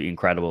absolutely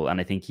incredible.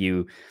 And I think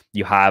you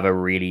have a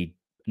really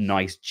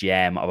nice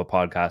gem of a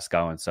podcast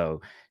going.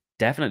 So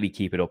definitely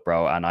keep it up,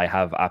 bro. And I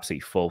have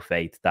absolutely full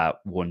faith that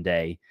one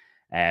day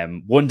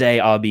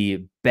I'll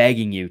be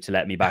begging you to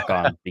let me back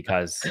on,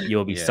 because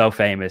you'll be Yeah. so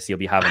famous. You'll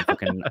be having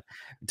fucking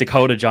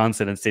Dakota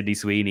Johnson and Sydney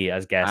Sweeney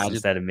as guests I just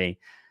instead of me.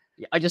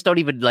 I just don't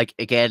even like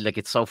again, like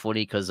it's so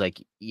funny because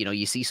like, you know,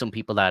 you see some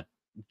people that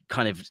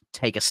kind of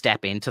take a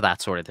step into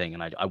that sort of thing,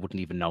 and I wouldn't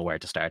even know where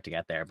to start to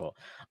get there. But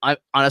I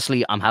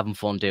honestly I'm having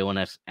fun doing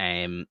it.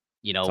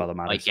 You That's all know, that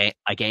matters.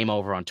 I game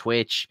over on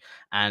Twitch,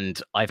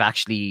 and I've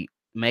actually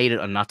made it,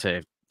 and not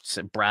to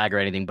brag or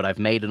anything, but I've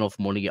made enough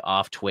money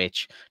off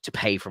Twitch to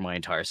pay for my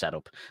entire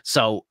setup.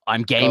 So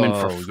I'm gaming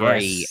for Oh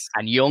free, yes,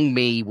 and young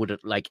me would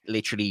like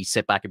literally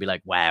sit back and be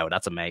like, "Wow,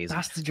 that's amazing!"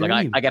 that's the Like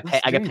dream.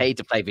 That's the I get dream. paid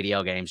to play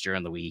video games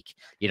during the week.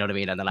 You know what I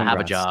mean? And then I have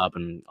a Congrats. job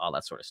and all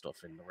that sort of stuff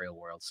in the real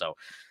world. So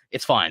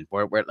it's fine.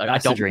 We're like I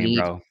That's the don't dream,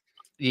 need, bro.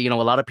 you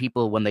know, a lot of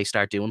people when they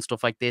start doing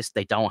stuff like this,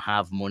 they don't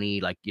have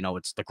money. Like, you know,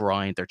 it's the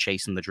grind, they're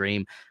chasing the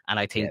dream. And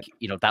I Yeah, think,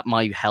 you know, that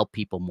might help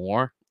people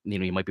more. You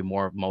know, you might be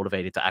more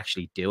motivated to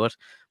actually do it.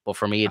 But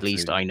for me, at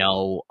least, absolutely. I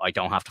know I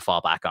don't have to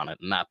fall back on it.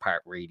 And that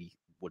part really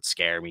would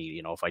scare me.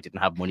 You know, if I didn't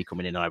have money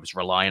coming in and I was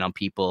relying on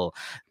people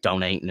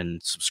donating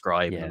and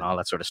subscribing and Yeah. all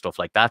that sort of stuff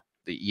like that,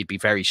 you'd be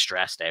very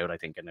stressed out, I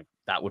think, and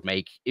that would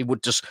make it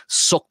would just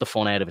suck the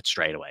fun out of it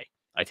straight away,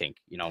 I think,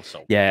 you know.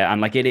 So Yeah,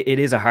 and like it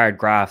is a hard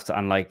graft,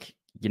 and like,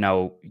 you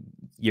know,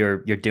 you're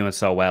doing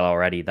so well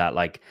already that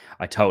like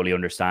I totally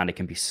understand it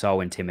can be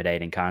so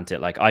intimidating, can't it?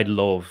 Like I'd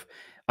love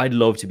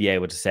to be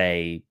able to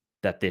say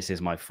that this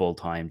is my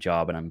full-time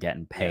job and I'm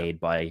getting yeah, paid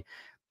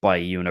by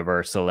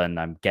Universal and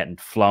I'm getting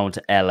flown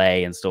to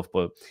LA and stuff,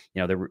 but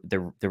you know,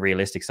 the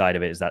realistic side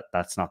of it is that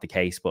that's not the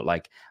case. But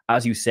like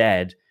as you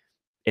said,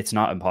 it's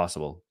not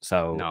impossible.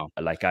 So no,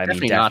 like I mean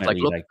definitely not. Like,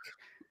 definitely like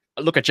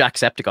look at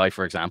Jacksepticeye,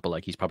 for example.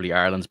 Like, he's probably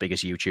Ireland's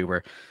biggest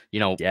YouTuber. You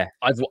know, yeah,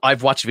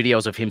 I've watched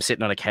videos of him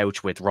sitting on a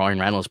couch with Ryan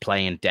Reynolds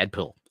playing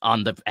Deadpool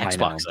on the I Xbox.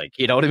 know. Like,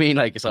 you know what I mean?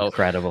 Like, so,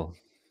 Incredible.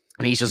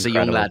 and he's just a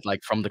young lad, Incredible.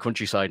 like, from the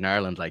countryside in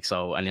Ireland. Like,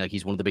 so, and like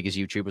he's one of the biggest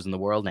YouTubers in the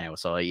world now.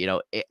 So, you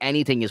know,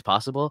 anything is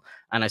possible.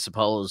 And I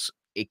suppose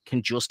it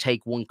can just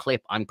take one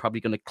clip. I'm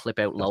probably going to clip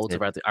out That's loads it.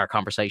 about our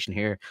conversation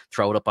here,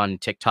 throw it up on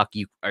TikTok.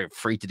 You are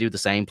free to do the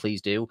same.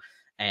 Please do.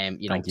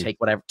 You know, Thank you.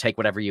 take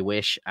whatever you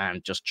wish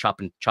and just chop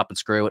and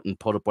screw it and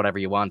put up whatever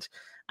you want.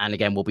 And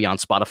again, we'll be on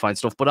Spotify and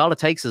stuff. But all it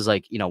takes is,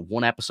 like, you know,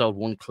 one episode,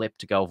 one clip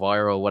to go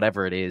viral,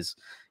 whatever it is,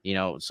 you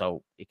know.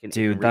 So it can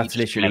Dude, really that's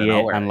just come out of literally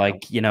it. nowhere, And you know.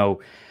 like, you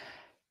know,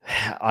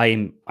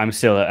 I'm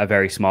still a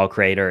very small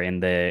creator in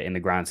the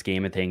grand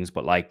scheme of things,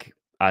 but like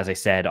as I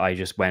said, I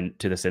just went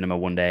to the cinema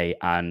one day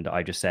and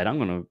I just said I'm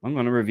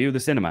gonna review the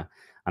cinema,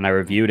 and I Mm.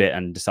 reviewed it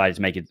and decided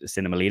to make it a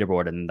cinema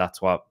leaderboard, and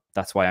that's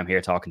why I'm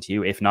here talking to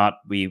you. If not,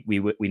 we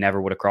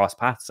never would have crossed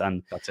paths.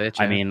 And That's it,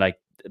 I yeah. mean, like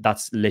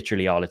that's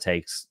literally all it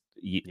takes.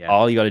 Yeah,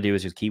 All you got to do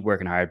is just keep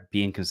working hard,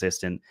 being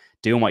consistent,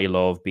 doing what you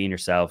love, being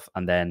yourself,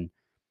 and then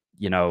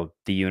you know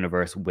the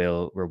universe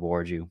will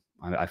reward you.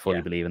 I fully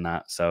yeah. believe in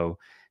that. So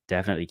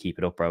definitely keep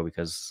it up, bro,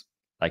 because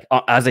like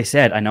as I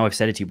said, I know I've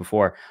said it to you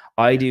before,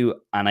 I Yeah. do.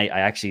 And I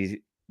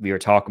actually, we were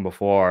talking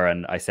before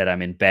and I said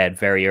I'm in bed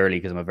very early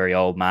because I'm a very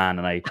old man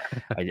and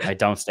I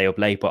don't stay up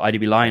late, but I do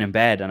be lying Yeah. in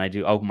bed and I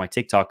do open my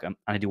TikTok and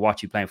I do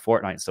watch you playing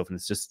Fortnite and stuff, and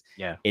it's just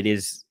Yeah. it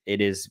is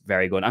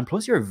very good. And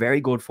plus you're a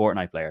very good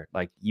Fortnite player.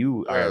 Like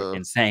you are Uh,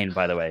 insane,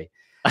 by the way.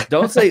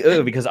 Don't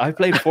say because I've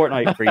played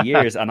Fortnite for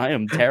years and I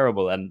am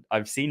terrible, and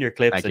I've seen your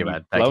clips Thank you, and you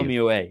man. Thank blow you. me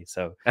away.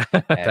 So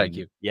Thank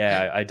you.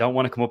 yeah, I don't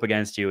want to come up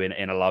against you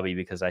in a lobby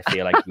because I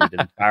feel like you would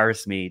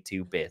embarrass me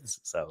to bits.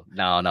 So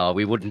No,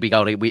 we wouldn't be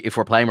going. If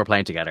we're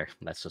playing together.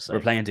 Let's just we're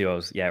say. playing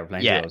duos. Yeah, we're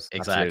playing Yeah, duos.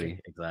 exactly,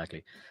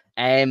 Absolutely.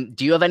 exactly.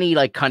 Do you have any,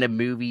 like, kind of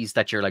movies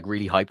that you're, like,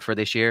 really hyped for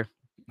this year?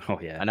 Oh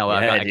yeah, I know,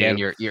 yeah, I again,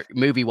 do. your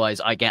movie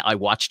wise, I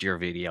watched your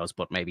videos,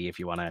 but maybe if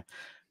you want to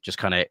just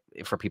kind of,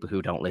 for people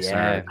who don't listen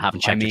or Yeah,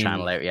 haven't I checked your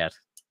channel mean, out yet.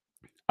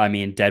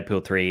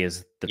 Deadpool 3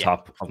 is the Yeah,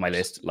 top of of my course.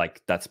 list.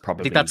 Like that's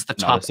I think that's probably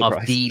the not a top of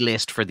surprise. the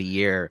list for the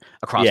year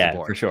across the Yeah, for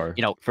board. sure,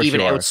 You know, for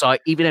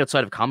sure. even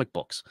outside of comic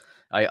books.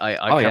 I Oh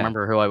can't yeah.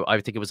 remember who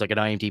I think it was like an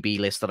IMDb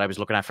list that I was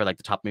looking at for like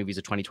the top movies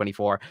of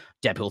 2024.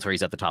 Deadpool 3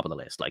 is at the top of the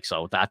list. Like,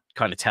 so that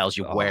kind of tells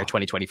you where Oh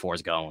 2024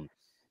 is going.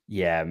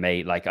 yeah,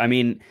 mate. Like I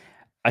mean,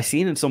 I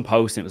seen in some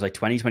posts it was like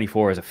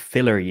 2024 is a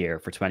filler year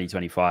for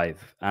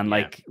 2025. And Yeah,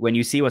 like when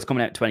you see what's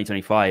coming out in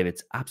 2025,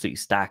 it's absolutely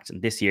stacked.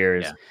 And this year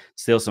is yeah,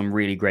 still some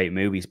really great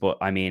movies. But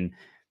I mean,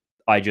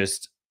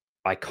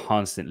 I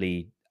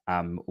constantly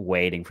am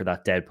waiting for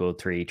that Deadpool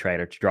 3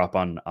 trailer to drop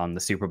on the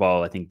Super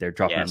Bowl. I think they're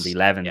dropping it on the yes,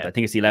 11th. yeah, I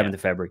think it's the yeah, 11th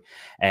of February.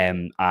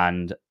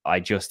 And I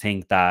just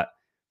think that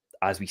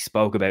as we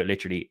spoke about,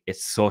 literally,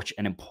 it's such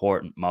an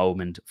important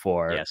moment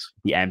for yes,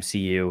 the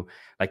MCU.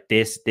 Like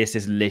this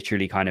is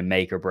literally kind of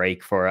make or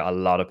break for a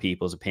lot of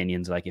people's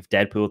opinions. Like if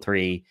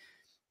Deadpool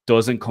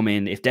doesn't come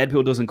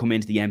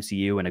into the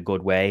MCU in a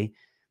good way,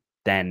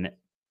 then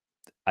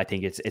I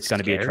think it's going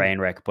to be a scary, train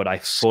wreck. But I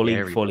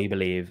scary, bro. fully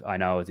believe, I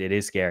know it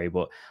is scary,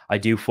 but I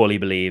do fully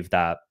believe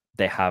that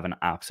they have an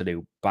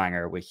absolute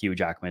banger with Hugh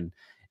Jackman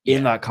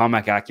in Yeah, that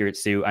comic accurate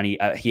suit, and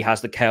he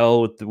has the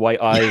cowl with the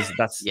white eyes.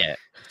 That's yeah,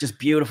 just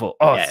beautiful.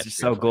 Oh, yeah. it's It's just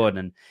so beautiful. Yeah,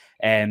 good.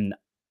 And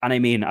I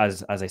mean,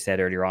 as I said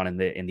earlier on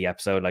in the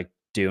episode, like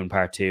Dune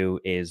Part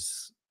 2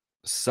 is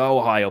so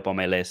high up on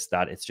my list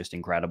that it's just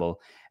incredible.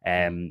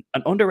 mhm.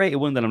 An underrated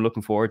one that I'm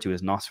looking forward to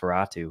is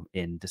Nosferatu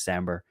in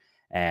December.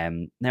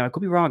 Now I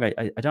could be wrong. I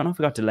don't know if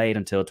it got delayed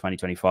until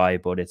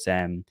 2025, but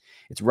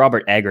it's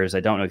Robert Eggers. I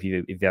don't know if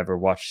you've ever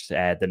watched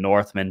The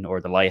Northman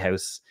or The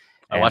Lighthouse,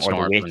 I watched or The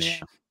Northman. Yeah,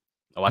 Witch.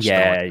 I watched the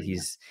Yeah, Northman.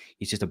 Yeah.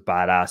 he's just a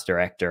badass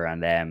director,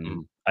 and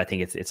Mhm. I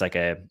think it's like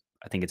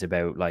I think it's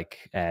about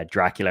like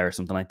Dracula or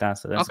something like that.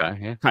 So that's Okay.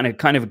 Yeah.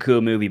 kind of a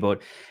cool movie.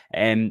 But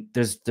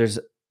there's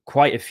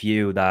quite a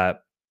few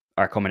that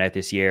are coming out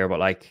this year, but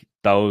like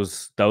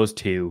those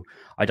two,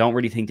 I don't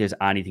really think there's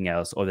anything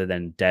else other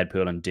than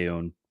Deadpool and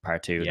Dune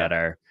Part 2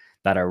 Yeah.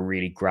 that are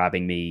really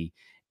grabbing me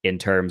in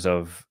terms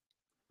of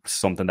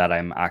something that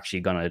I'm actually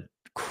gonna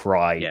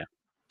cry Yeah.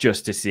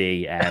 just to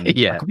see. I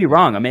Yeah. could be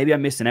wrong, or maybe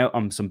I'm missing out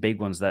on some big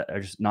ones that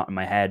are just not in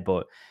my head.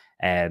 But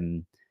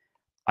um,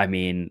 I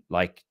mean,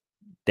 like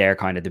they're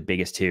kind of the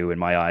biggest two in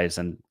my eyes,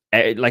 and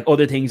like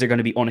other things are going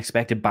to be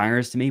unexpected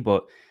bangers to me.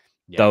 But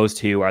those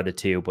two are the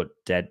two, but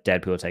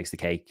Deadpool takes the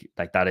cake.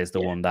 Like that is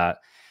the one that,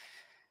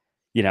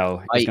 you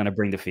know, is going to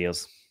bring the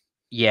feels.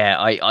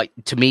 Yeah, I,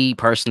 to me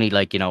personally,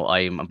 like, you know,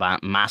 I'm a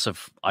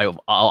massive, I've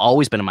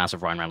always been a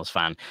massive Ryan Reynolds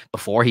fan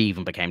before he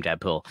even became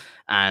Deadpool.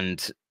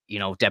 And, you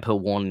know, Deadpool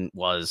 1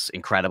 was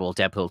incredible.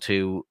 Deadpool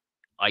 2,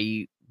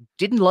 I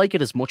didn't like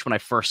it as much when I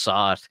first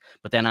saw it.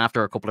 But then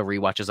after a couple of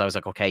rewatches, I was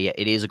like, okay, yeah,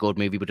 it is a good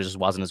movie, but it just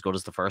wasn't as good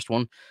as the first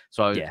one.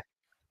 So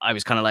I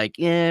was kind of like,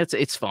 yeah,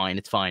 it's fine,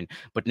 it's fine.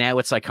 But now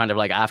it's like kind of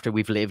like after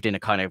we've lived in a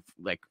kind of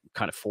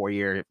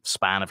 4-year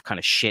span of kind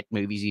of shit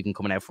movies even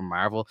coming out from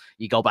Marvel,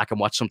 you go back and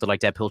watch something like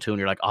Deadpool 2 and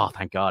you're like, oh,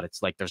 thank God,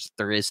 it's like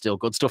there is still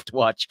good stuff to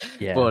watch.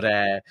 But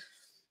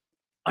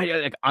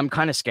I'm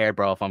kind of scared,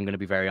 bro, if I'm going to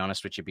be very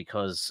honest with you,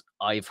 because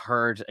I've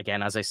heard,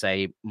 again, as I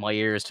say, my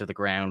ears to the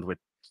ground with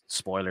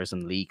spoilers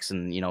and leaks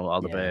and, you know,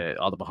 all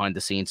the behind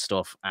the scenes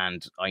stuff,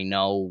 and I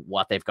know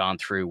what they've gone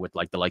through with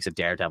like the likes of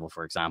Daredevil,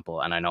 for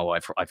example, and I know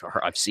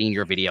I've seen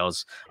your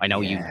videos. I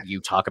know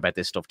you talk about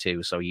this stuff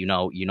too, so you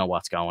know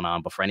what's going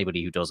on. But for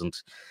anybody who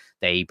doesn't,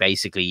 they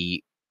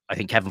basically, I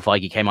think Kevin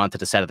Feige came onto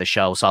the set of the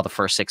show, saw the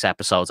first 6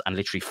 episodes, and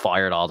literally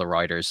fired all the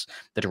writers,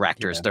 the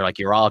directors. They're like,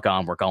 "You're all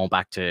gone. We're going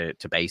back to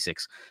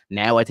basics."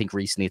 Now, I think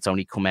recently it's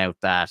only come out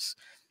that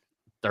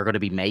they're going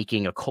to be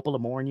making a couple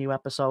of more new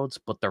episodes,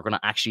 but they're going to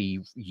actually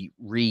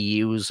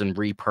reuse and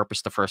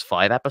repurpose the first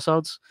 5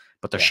 episodes,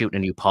 but they're shooting a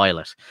new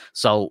pilot.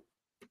 So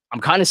I'm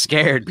kind of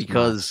scared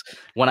because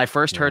when I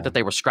first heard that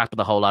they were scrapping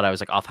the whole lot, I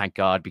was like, oh, thank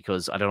God,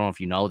 because I don't know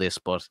if you know this,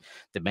 but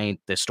the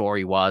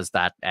story was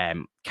that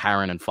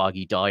Karen and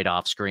Foggy died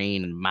off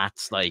screen, and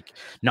Matt's like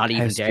not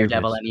even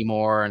Daredevil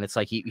anymore, and it's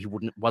like he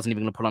wasn't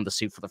even going to put on the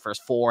suit for the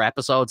first 4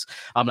 episodes.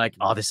 I'm like,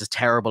 oh, this is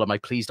terrible. I'm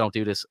like, please don't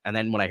do this. And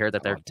then when I heard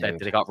that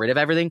they got rid of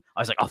everything,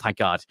 I was like, oh, thank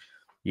God.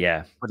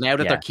 Yeah. But now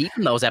that they're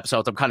keeping those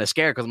episodes, I'm kind of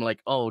scared because I'm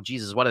like, oh,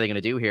 Jesus, what are they going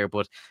to do here?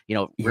 But, you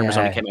know, rumors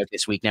only came out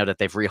this week now that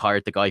they've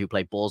rehired the guy who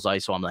played Bullseye.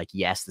 So I'm like,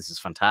 yes, this is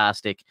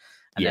fantastic.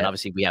 And then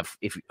obviously we have,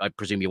 if I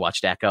presume you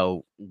watched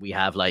Echo, we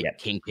have like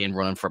Kingpin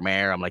running for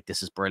mayor. I'm like,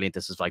 this is brilliant.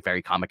 This is like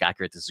very comic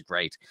accurate. This is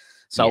great.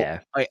 So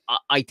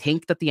I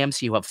think that the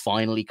MCU have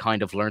finally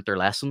kind of learned their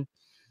lesson.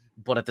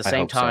 But at the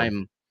same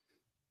time,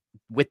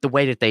 with the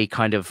way that they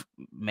kind of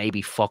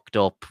maybe fucked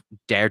up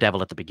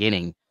Daredevil at the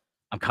beginning,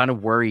 I'm kind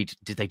of worried.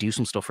 Did they do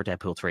some stuff for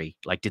Deadpool 3?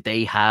 Like, did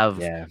they have?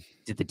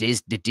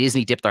 Did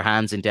Disney dip their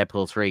hands in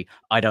Deadpool 3?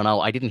 I don't know.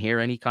 I didn't hear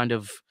any kind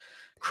of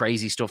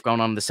crazy stuff going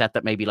on the set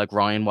that maybe like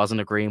Ryan wasn't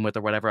agreeing with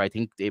or whatever. I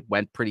think it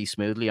went pretty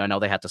smoothly. I know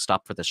they had to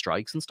stop for the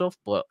strikes and stuff,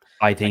 but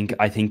I think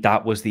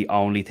that was the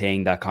only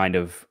thing that kind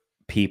of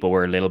people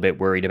were a little bit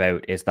worried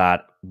about, is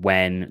that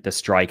when the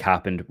strike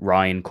happened,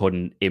 Ryan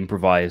couldn't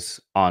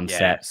improvise on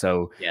set.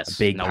 So a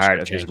big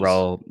part of his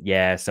role,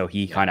 so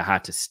he kind of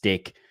had to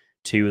stick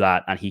to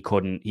that, and he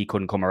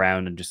couldn't come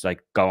around and just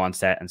like go on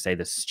set and say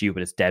the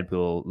stupidest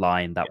Deadpool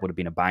line that would have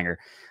been a banger.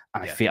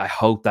 And I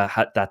hope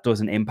that that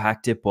doesn't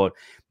impact it. But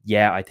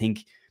I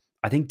think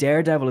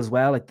Daredevil as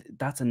well, like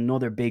that's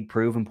another big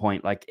proving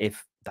point. Like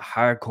if the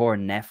hardcore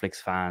Netflix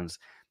fans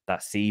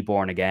that see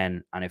Born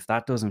Again, and if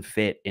that doesn't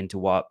fit into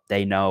what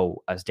they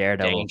know as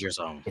Daredevil, danger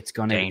zone. It's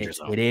gonna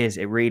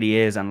it really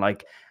is. And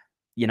like,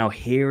 you know,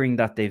 hearing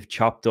that they've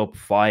chopped up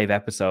 5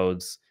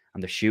 episodes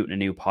and they're shooting a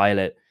new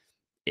pilot,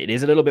 it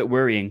is a little bit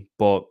worrying.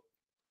 But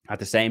at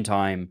the same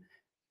time,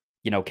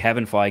 you know,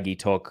 Kevin Feige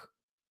took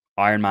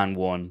Iron Man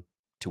 1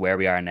 to where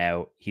we are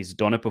now. He's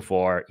done it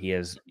before.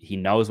 He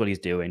knows what he's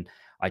doing.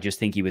 I just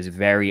think he was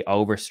very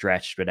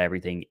overstretched with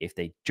everything. If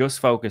they just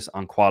focus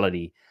on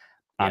quality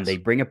and they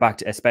bring it back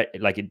to,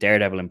 like in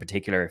Daredevil in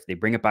particular, if they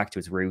bring it back to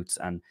its roots,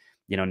 and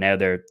you know, now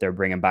they're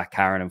bringing back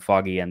Karen and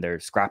Foggy and they're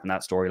scrapping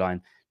that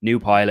storyline, new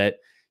pilot,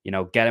 you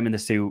know, get him in the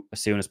suit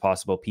as soon as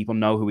possible. People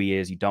know who he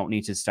is. You don't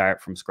need to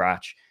start from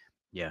scratch.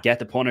 Get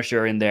the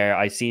Punisher in there.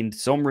 I seen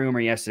some rumor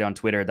yesterday on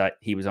Twitter that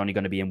he was only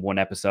going to be in 1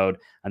 episode,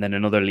 and then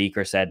another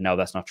leaker said no,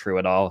 that's not true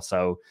at all.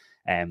 So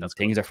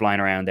things are flying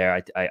around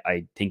there.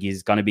 I think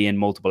he's going to be in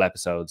multiple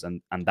episodes,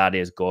 and that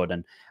is good.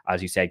 And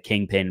as you said,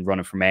 Kingpin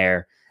running from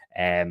air,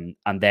 and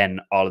then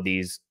all of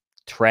these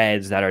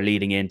threads that are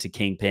leading into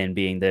Kingpin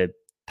being the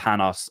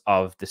Thanos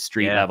of the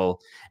street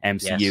level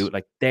MCU.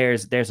 Like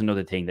there's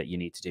another thing that you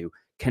need to do.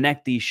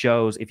 Connect these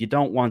shows. If you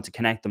don't want to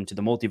connect them to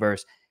the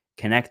multiverse,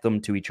 connect them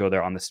to each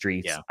other on the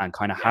streets and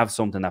kind of have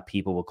something that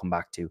people will come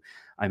back to.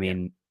 I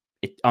mean,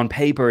 on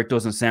paper, it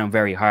doesn't sound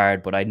very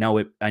hard, but I know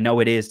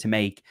it is to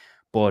make.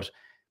 But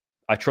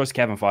I trust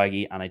Kevin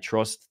Feige, and I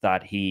trust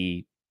that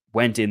he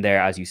went in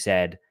there, as you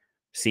said,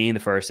 seeing the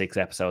first 6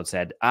 episodes,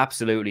 said,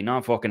 absolutely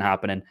not fucking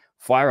happening.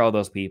 Fire all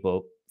those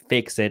people,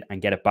 fix it,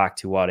 and get it back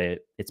to what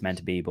it's meant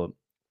to be. But,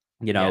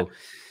 you know,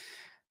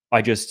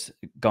 I just,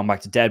 going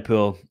back to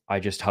Deadpool, I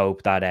just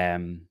hope that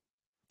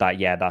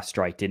that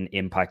strike didn't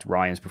impact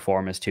Ryan's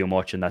performance too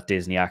much, and that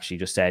Disney actually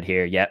just said,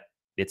 here,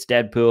 it's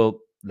Deadpool.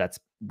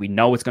 We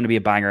know it's going to be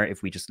a banger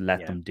if we just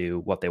let them do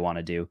what they want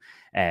to do.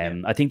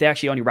 I think they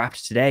actually only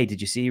wrapped today. Did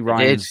you see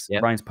Ryan's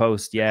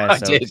post? Yeah, I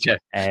did. Yeah.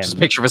 Just a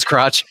picture of his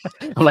crotch.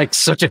 I'm like,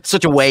 such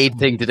a Wade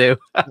thing to do.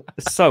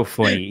 It's so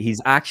funny.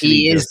 He's actually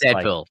he is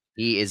Deadpool.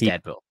 He is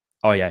Deadpool.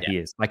 Oh yeah, Yeah. he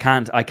is. I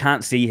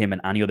can't see him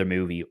in any other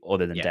movie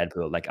other than Yeah.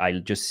 Deadpool. Like I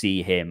just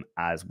see him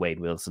as Wade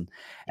Wilson.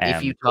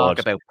 If you talk But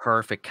about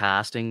perfect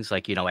castings,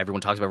 like,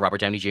 everyone talks about Robert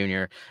Downey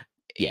Jr.,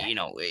 yeah,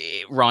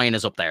 Ryan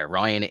is up there.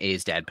 Ryan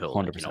is Deadpool,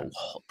 like, 100%.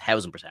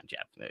 1000%.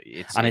 Yeah.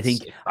 It's And I it's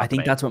think it's I not think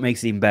debatable. that's what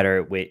makes it even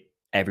better with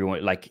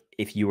everyone. Like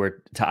if you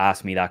were to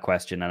ask me that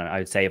question, and I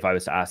would say if I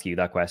was to ask you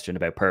that question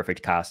about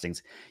perfect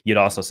castings, you'd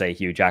Mhm. also say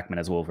Hugh Jackman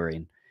as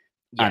Wolverine.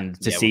 Yeah,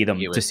 And to yeah, see them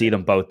he to was, see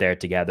them both there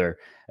together,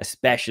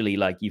 especially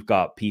like you've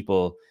got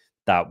people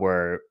that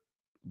were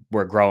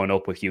growing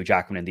up with Hugh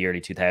Jackman in the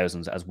early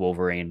 2000s as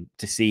Wolverine,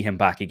 to see him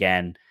back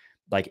again,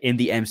 like in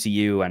the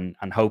MCU, and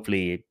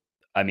hopefully,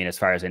 I mean, as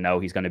far as I know,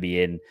 he's going to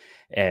be in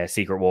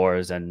Secret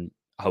Wars and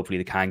hopefully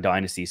the Kang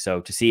Dynasty.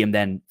 So to see him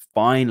then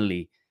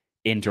finally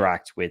yeah,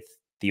 interact with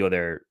the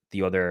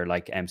other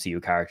like MCU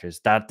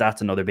characters,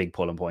 that's another big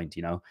pulling point,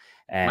 you know.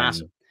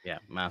 massive. Um, Yeah,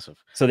 massive.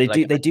 so they Like,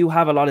 do they do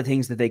have a lot of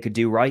things that they could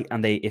do right,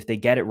 and they if they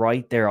get it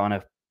right, they're on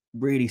a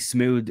really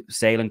smooth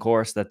sailing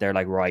course that they're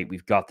like, right,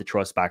 we've got the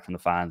trust back from the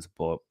fans,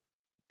 but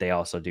they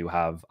also do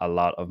have a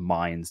lot of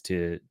mines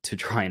to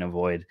try and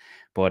avoid.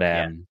 But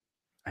yeah.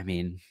 I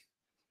mean,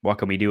 what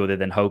can we do other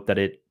than hope that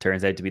it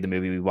turns out to be the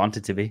movie we want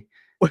it to be?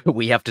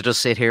 We have to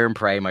just sit here and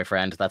pray, my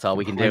friend. That's all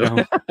we can I do.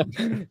 know.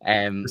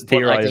 Just But I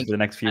theorize think for the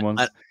next few I,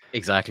 months.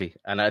 exactly,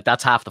 and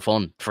that's half the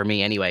fun for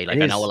me anyway. It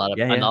Like, I know a is. lot of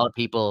Yeah, yeah. a lot of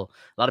people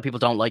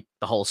don't like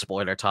the whole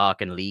spoiler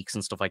talk and leaks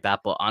and stuff like that.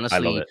 But I love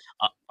honestly, it.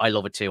 I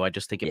love it too. I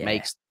just think it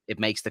Yeah.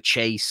 makes the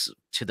chase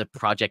to the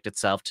project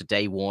itself, to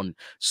day one,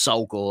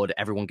 so good.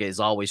 Everyone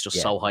is always just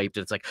Yeah. so hyped.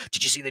 It's like,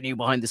 did you see the new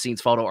behind the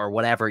scenes photo or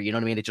whatever? You know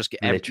what I mean? It just you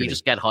Literally.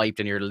 just get hyped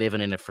and you're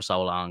living in it for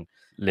so long.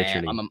 I'm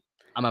Literally. a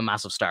I'm a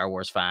massive Star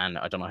Wars fan.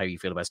 I don't know how you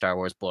feel about Star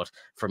Wars, but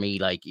for me,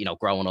 like,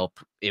 growing up,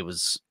 it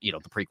was, the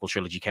prequel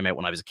trilogy came out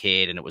when I was a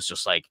kid, and it was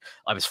just like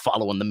I was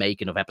following the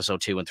making of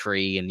episode 2 and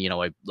 3, and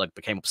I like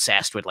became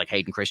obsessed with like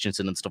Hayden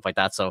Christensen and stuff like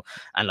that. So,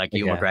 and like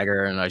Ewan Yeah.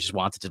 McGregor, and I just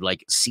wanted to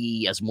like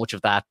see as much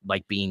of that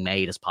like being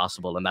made as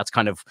possible. And that's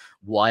kind of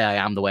why I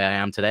am the way I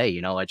am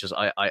today.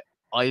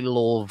 I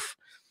love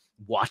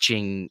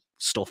watching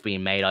stuff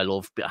being made. I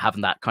love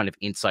having that kind of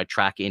inside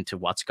track into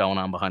what's going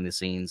on behind the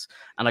scenes.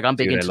 And like I'm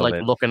big Dude, I into love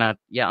like it.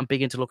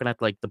 looking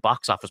at like the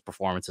box office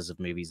performances of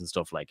movies and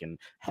stuff, like, and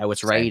how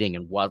it's Same. rating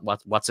and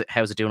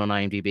how's it doing on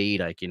IMDb,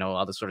 like,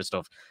 all this sort of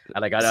stuff.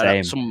 And like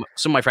Same.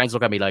 some of my friends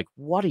look at me like,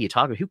 what are you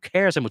talking about? Who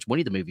cares how much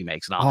money the movie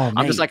makes? And Oh,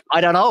 I'm just mate. like,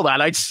 I don't know,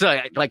 man. I just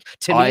like,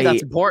 to me I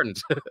that's important.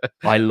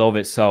 I love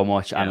it so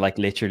much, and Yeah. like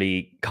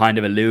literally kind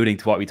of alluding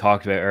to what we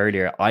talked about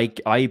earlier.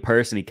 I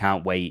personally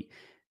can't wait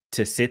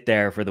to sit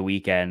there for the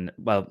weekend.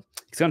 Well,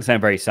 it's going to sound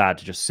very sad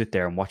to just sit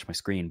there and watch my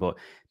screen, but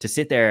to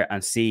sit there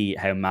and see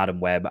how Madam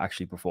Web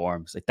actually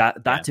performs, like that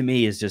Yeah. to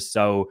me is just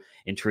so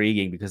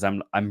intriguing, because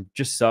I'm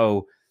just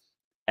so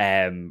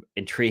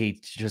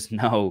intrigued to just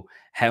know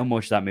how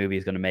much that movie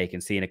is going to make,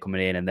 and seeing it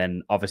coming in, and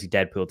then obviously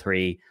Deadpool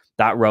 3,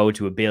 that road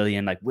to 1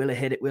 billion, like will it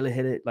hit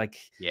it, like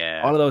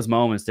Yeah. all of those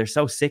moments, they're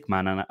so sick,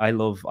 man. And I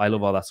love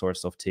all that sort of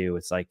stuff too.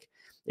 It's like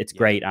it's Yeah.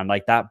 great, and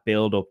like that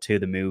build up to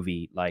the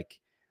movie, like,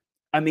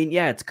 I mean,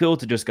 yeah, it's cool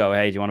to just go,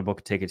 hey, do you want to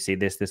book a ticket to see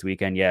this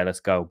weekend? Yeah, let's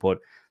go. But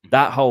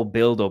that whole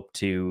build up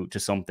to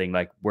something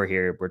like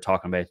we're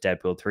talking about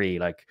Deadpool 3,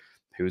 like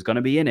who's going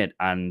to be in it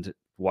and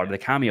what are the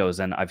cameos?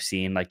 And I've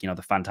seen like, the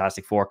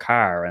Fantastic Four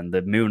car and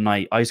the Moon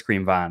Knight ice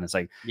cream van. It's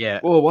like,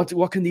 Yeah. oh,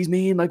 what can these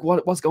mean? Like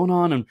what's going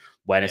on? And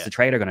when is Yeah. the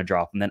trailer going to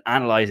drop? And then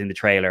analyzing the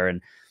trailer,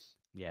 and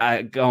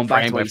Yeah. going back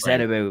Frame to what by you said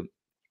frame. about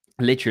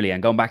literally,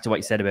 and going back to what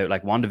you said about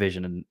like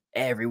WandaVision, and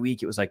every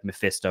week it was like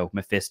Mephisto,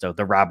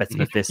 the rabbits,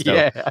 Mephisto,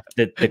 Yeah.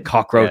 the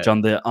cockroach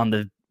Yeah. on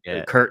the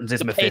Yeah. curtains is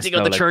The painting on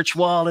Mephisto. the Like church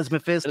wall is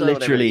Mephisto.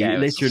 literally, Yeah, it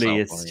was just literally,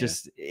 so it's funny. Yeah.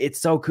 just it's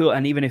so cool.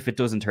 And even if it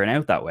doesn't turn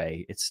out that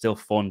way, it's still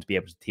fun to be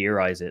able to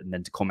theorize it, and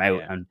then to come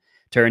out Yeah. and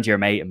turn to your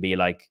mate and be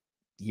like,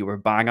 you were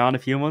bang on a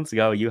few months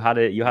ago. You had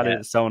Yeah.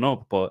 it sewn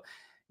up. But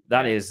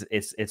that Yeah. is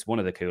it's one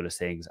of the coolest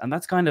things. And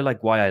that's kind of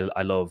like why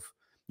I love,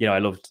 I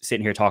love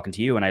sitting here talking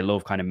to you, and I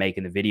love kind of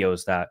making the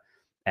videos that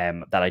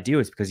I do,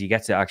 is because you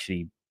get to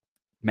actually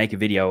make a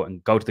video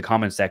and go to the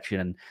comment section,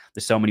 and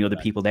there's so many other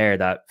people there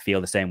that feel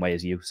the same way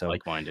as you. So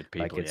Like-minded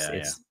like people. it's Yeah.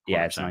 it's Yeah.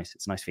 yeah, it's 100%. nice.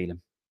 It's a nice feeling.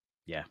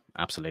 Yeah,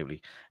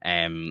 absolutely.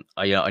 I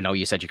know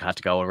you said you had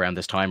to go around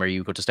this time. Are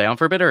you good to stay on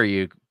for a bit, or are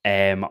you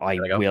I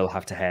gotta go? will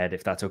have to head,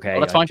 if that's Oh, okay.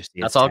 that's I fine. just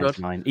see That's it's all 10 good.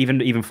 to 9.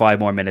 Even 5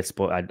 more minutes,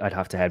 but I'd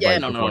have to head Yeah,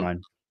 right no, before no.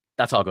 9.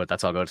 That's all good.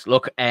 That's all good.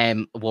 Look,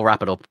 we'll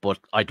wrap it up, but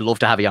I'd love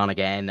to have you on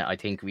again. I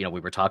think, we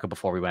were talking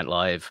before we went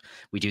live.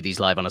 We do these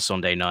live on a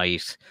Sunday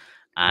night,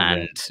 We will.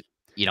 and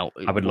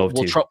I would we'll, love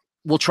we'll to. try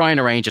we'll try and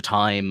arrange a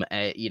time.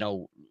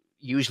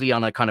 Usually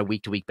on a kind of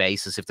week to week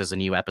basis, if there's a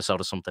new episode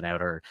of something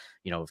out, or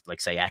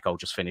like say Echo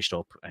just finished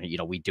up,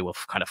 we do a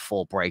kind of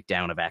full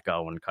breakdown of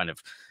Echo and kind of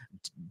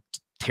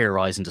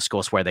theorize and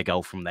discuss where they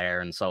go from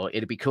there. And so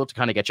it'd be cool to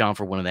kind of get you on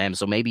for one of them.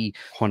 So maybe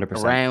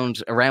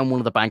 100%. around one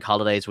of the bank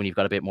holidays when you've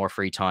got a bit more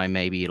free time,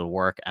 maybe it'll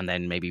work. And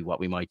then maybe what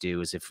we might do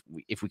is if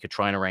we could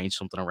try and arrange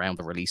something around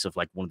the release of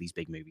like one of these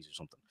big movies or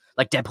something,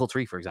 like Deadpool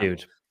 3, for example.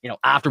 Dude,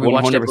 After we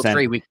watch Deadpool 100%.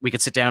 3, we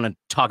could sit down and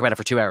talk about it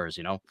for 2 hours.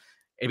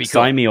 It'd be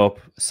cool. Sign me up.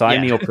 Sign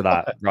Yeah. me up for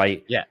that,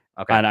 right? Yeah.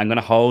 Okay. And I'm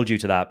gonna hold you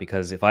to that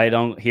because if I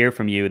don't hear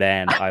from you,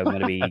 then I'm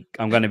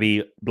gonna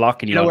be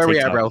blocking You you know on where we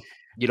are, TikTok. bro.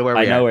 You know where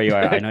I we know are. where you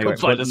are. I know you Come are.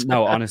 find But us.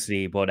 no,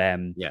 honestly, but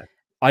Yeah.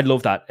 I'd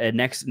love that.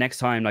 Next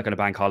time, like on a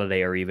bank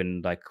holiday or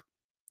even like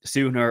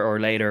sooner or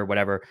later,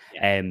 whatever.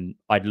 Yeah.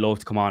 I'd love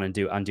to come on and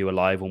do a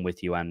live one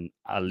with you. And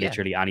Yeah.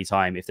 literally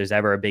anytime, if there's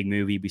ever a big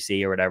movie we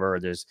see or whatever, or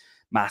there's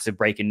massive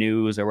breaking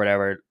news or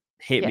whatever,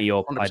 hit Yeah. me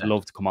up. I'd 100%.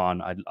 love to come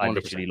on. I 100%.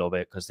 literally love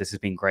it because this has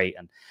been great,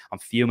 and I'm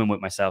fuming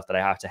with myself that I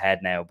have to head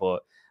now.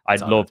 But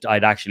It's all good.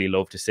 I'd actually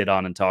love to sit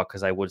on and talk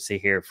because I would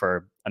sit here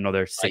for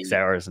another 6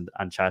 hours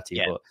and chat to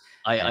you. Yeah. But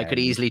I could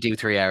easily do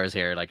 3 hours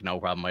here, like no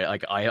problem.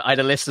 I had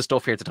a list of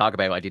stuff here to talk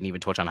about. I didn't even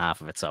touch on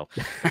half of it, so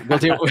we'll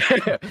do.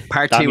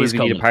 Part that two means is we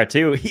need a coming. part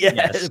two. Yeah,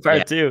 Yes,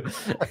 part two.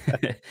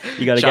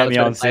 You got to Sean, get it's me been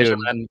a on pleasure,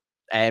 soon.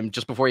 man.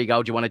 Just before you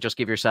go, do you want to just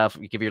give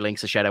your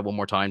links a shout out one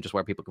more time, just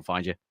where people can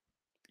find you?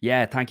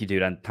 Yeah, thank you,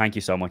 dude, and thank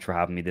you so much for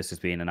having me. This has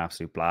been an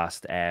absolute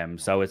blast.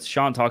 So it's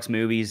Sean Talks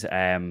Movies,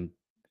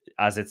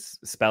 as it's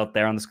spelt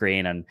there on the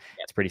screen, and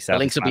Yeah. it's pretty The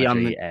links will be on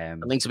self-explanatory.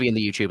 the links will be in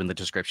the YouTube in the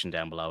description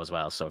down below as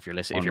well. So if you're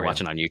Unreal.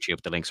 watching on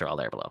YouTube, the links are all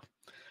there below.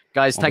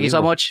 Guys, thank you so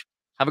Unbelievable. much.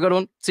 Have a good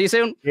one. See you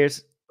soon.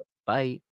 Cheers. Bye.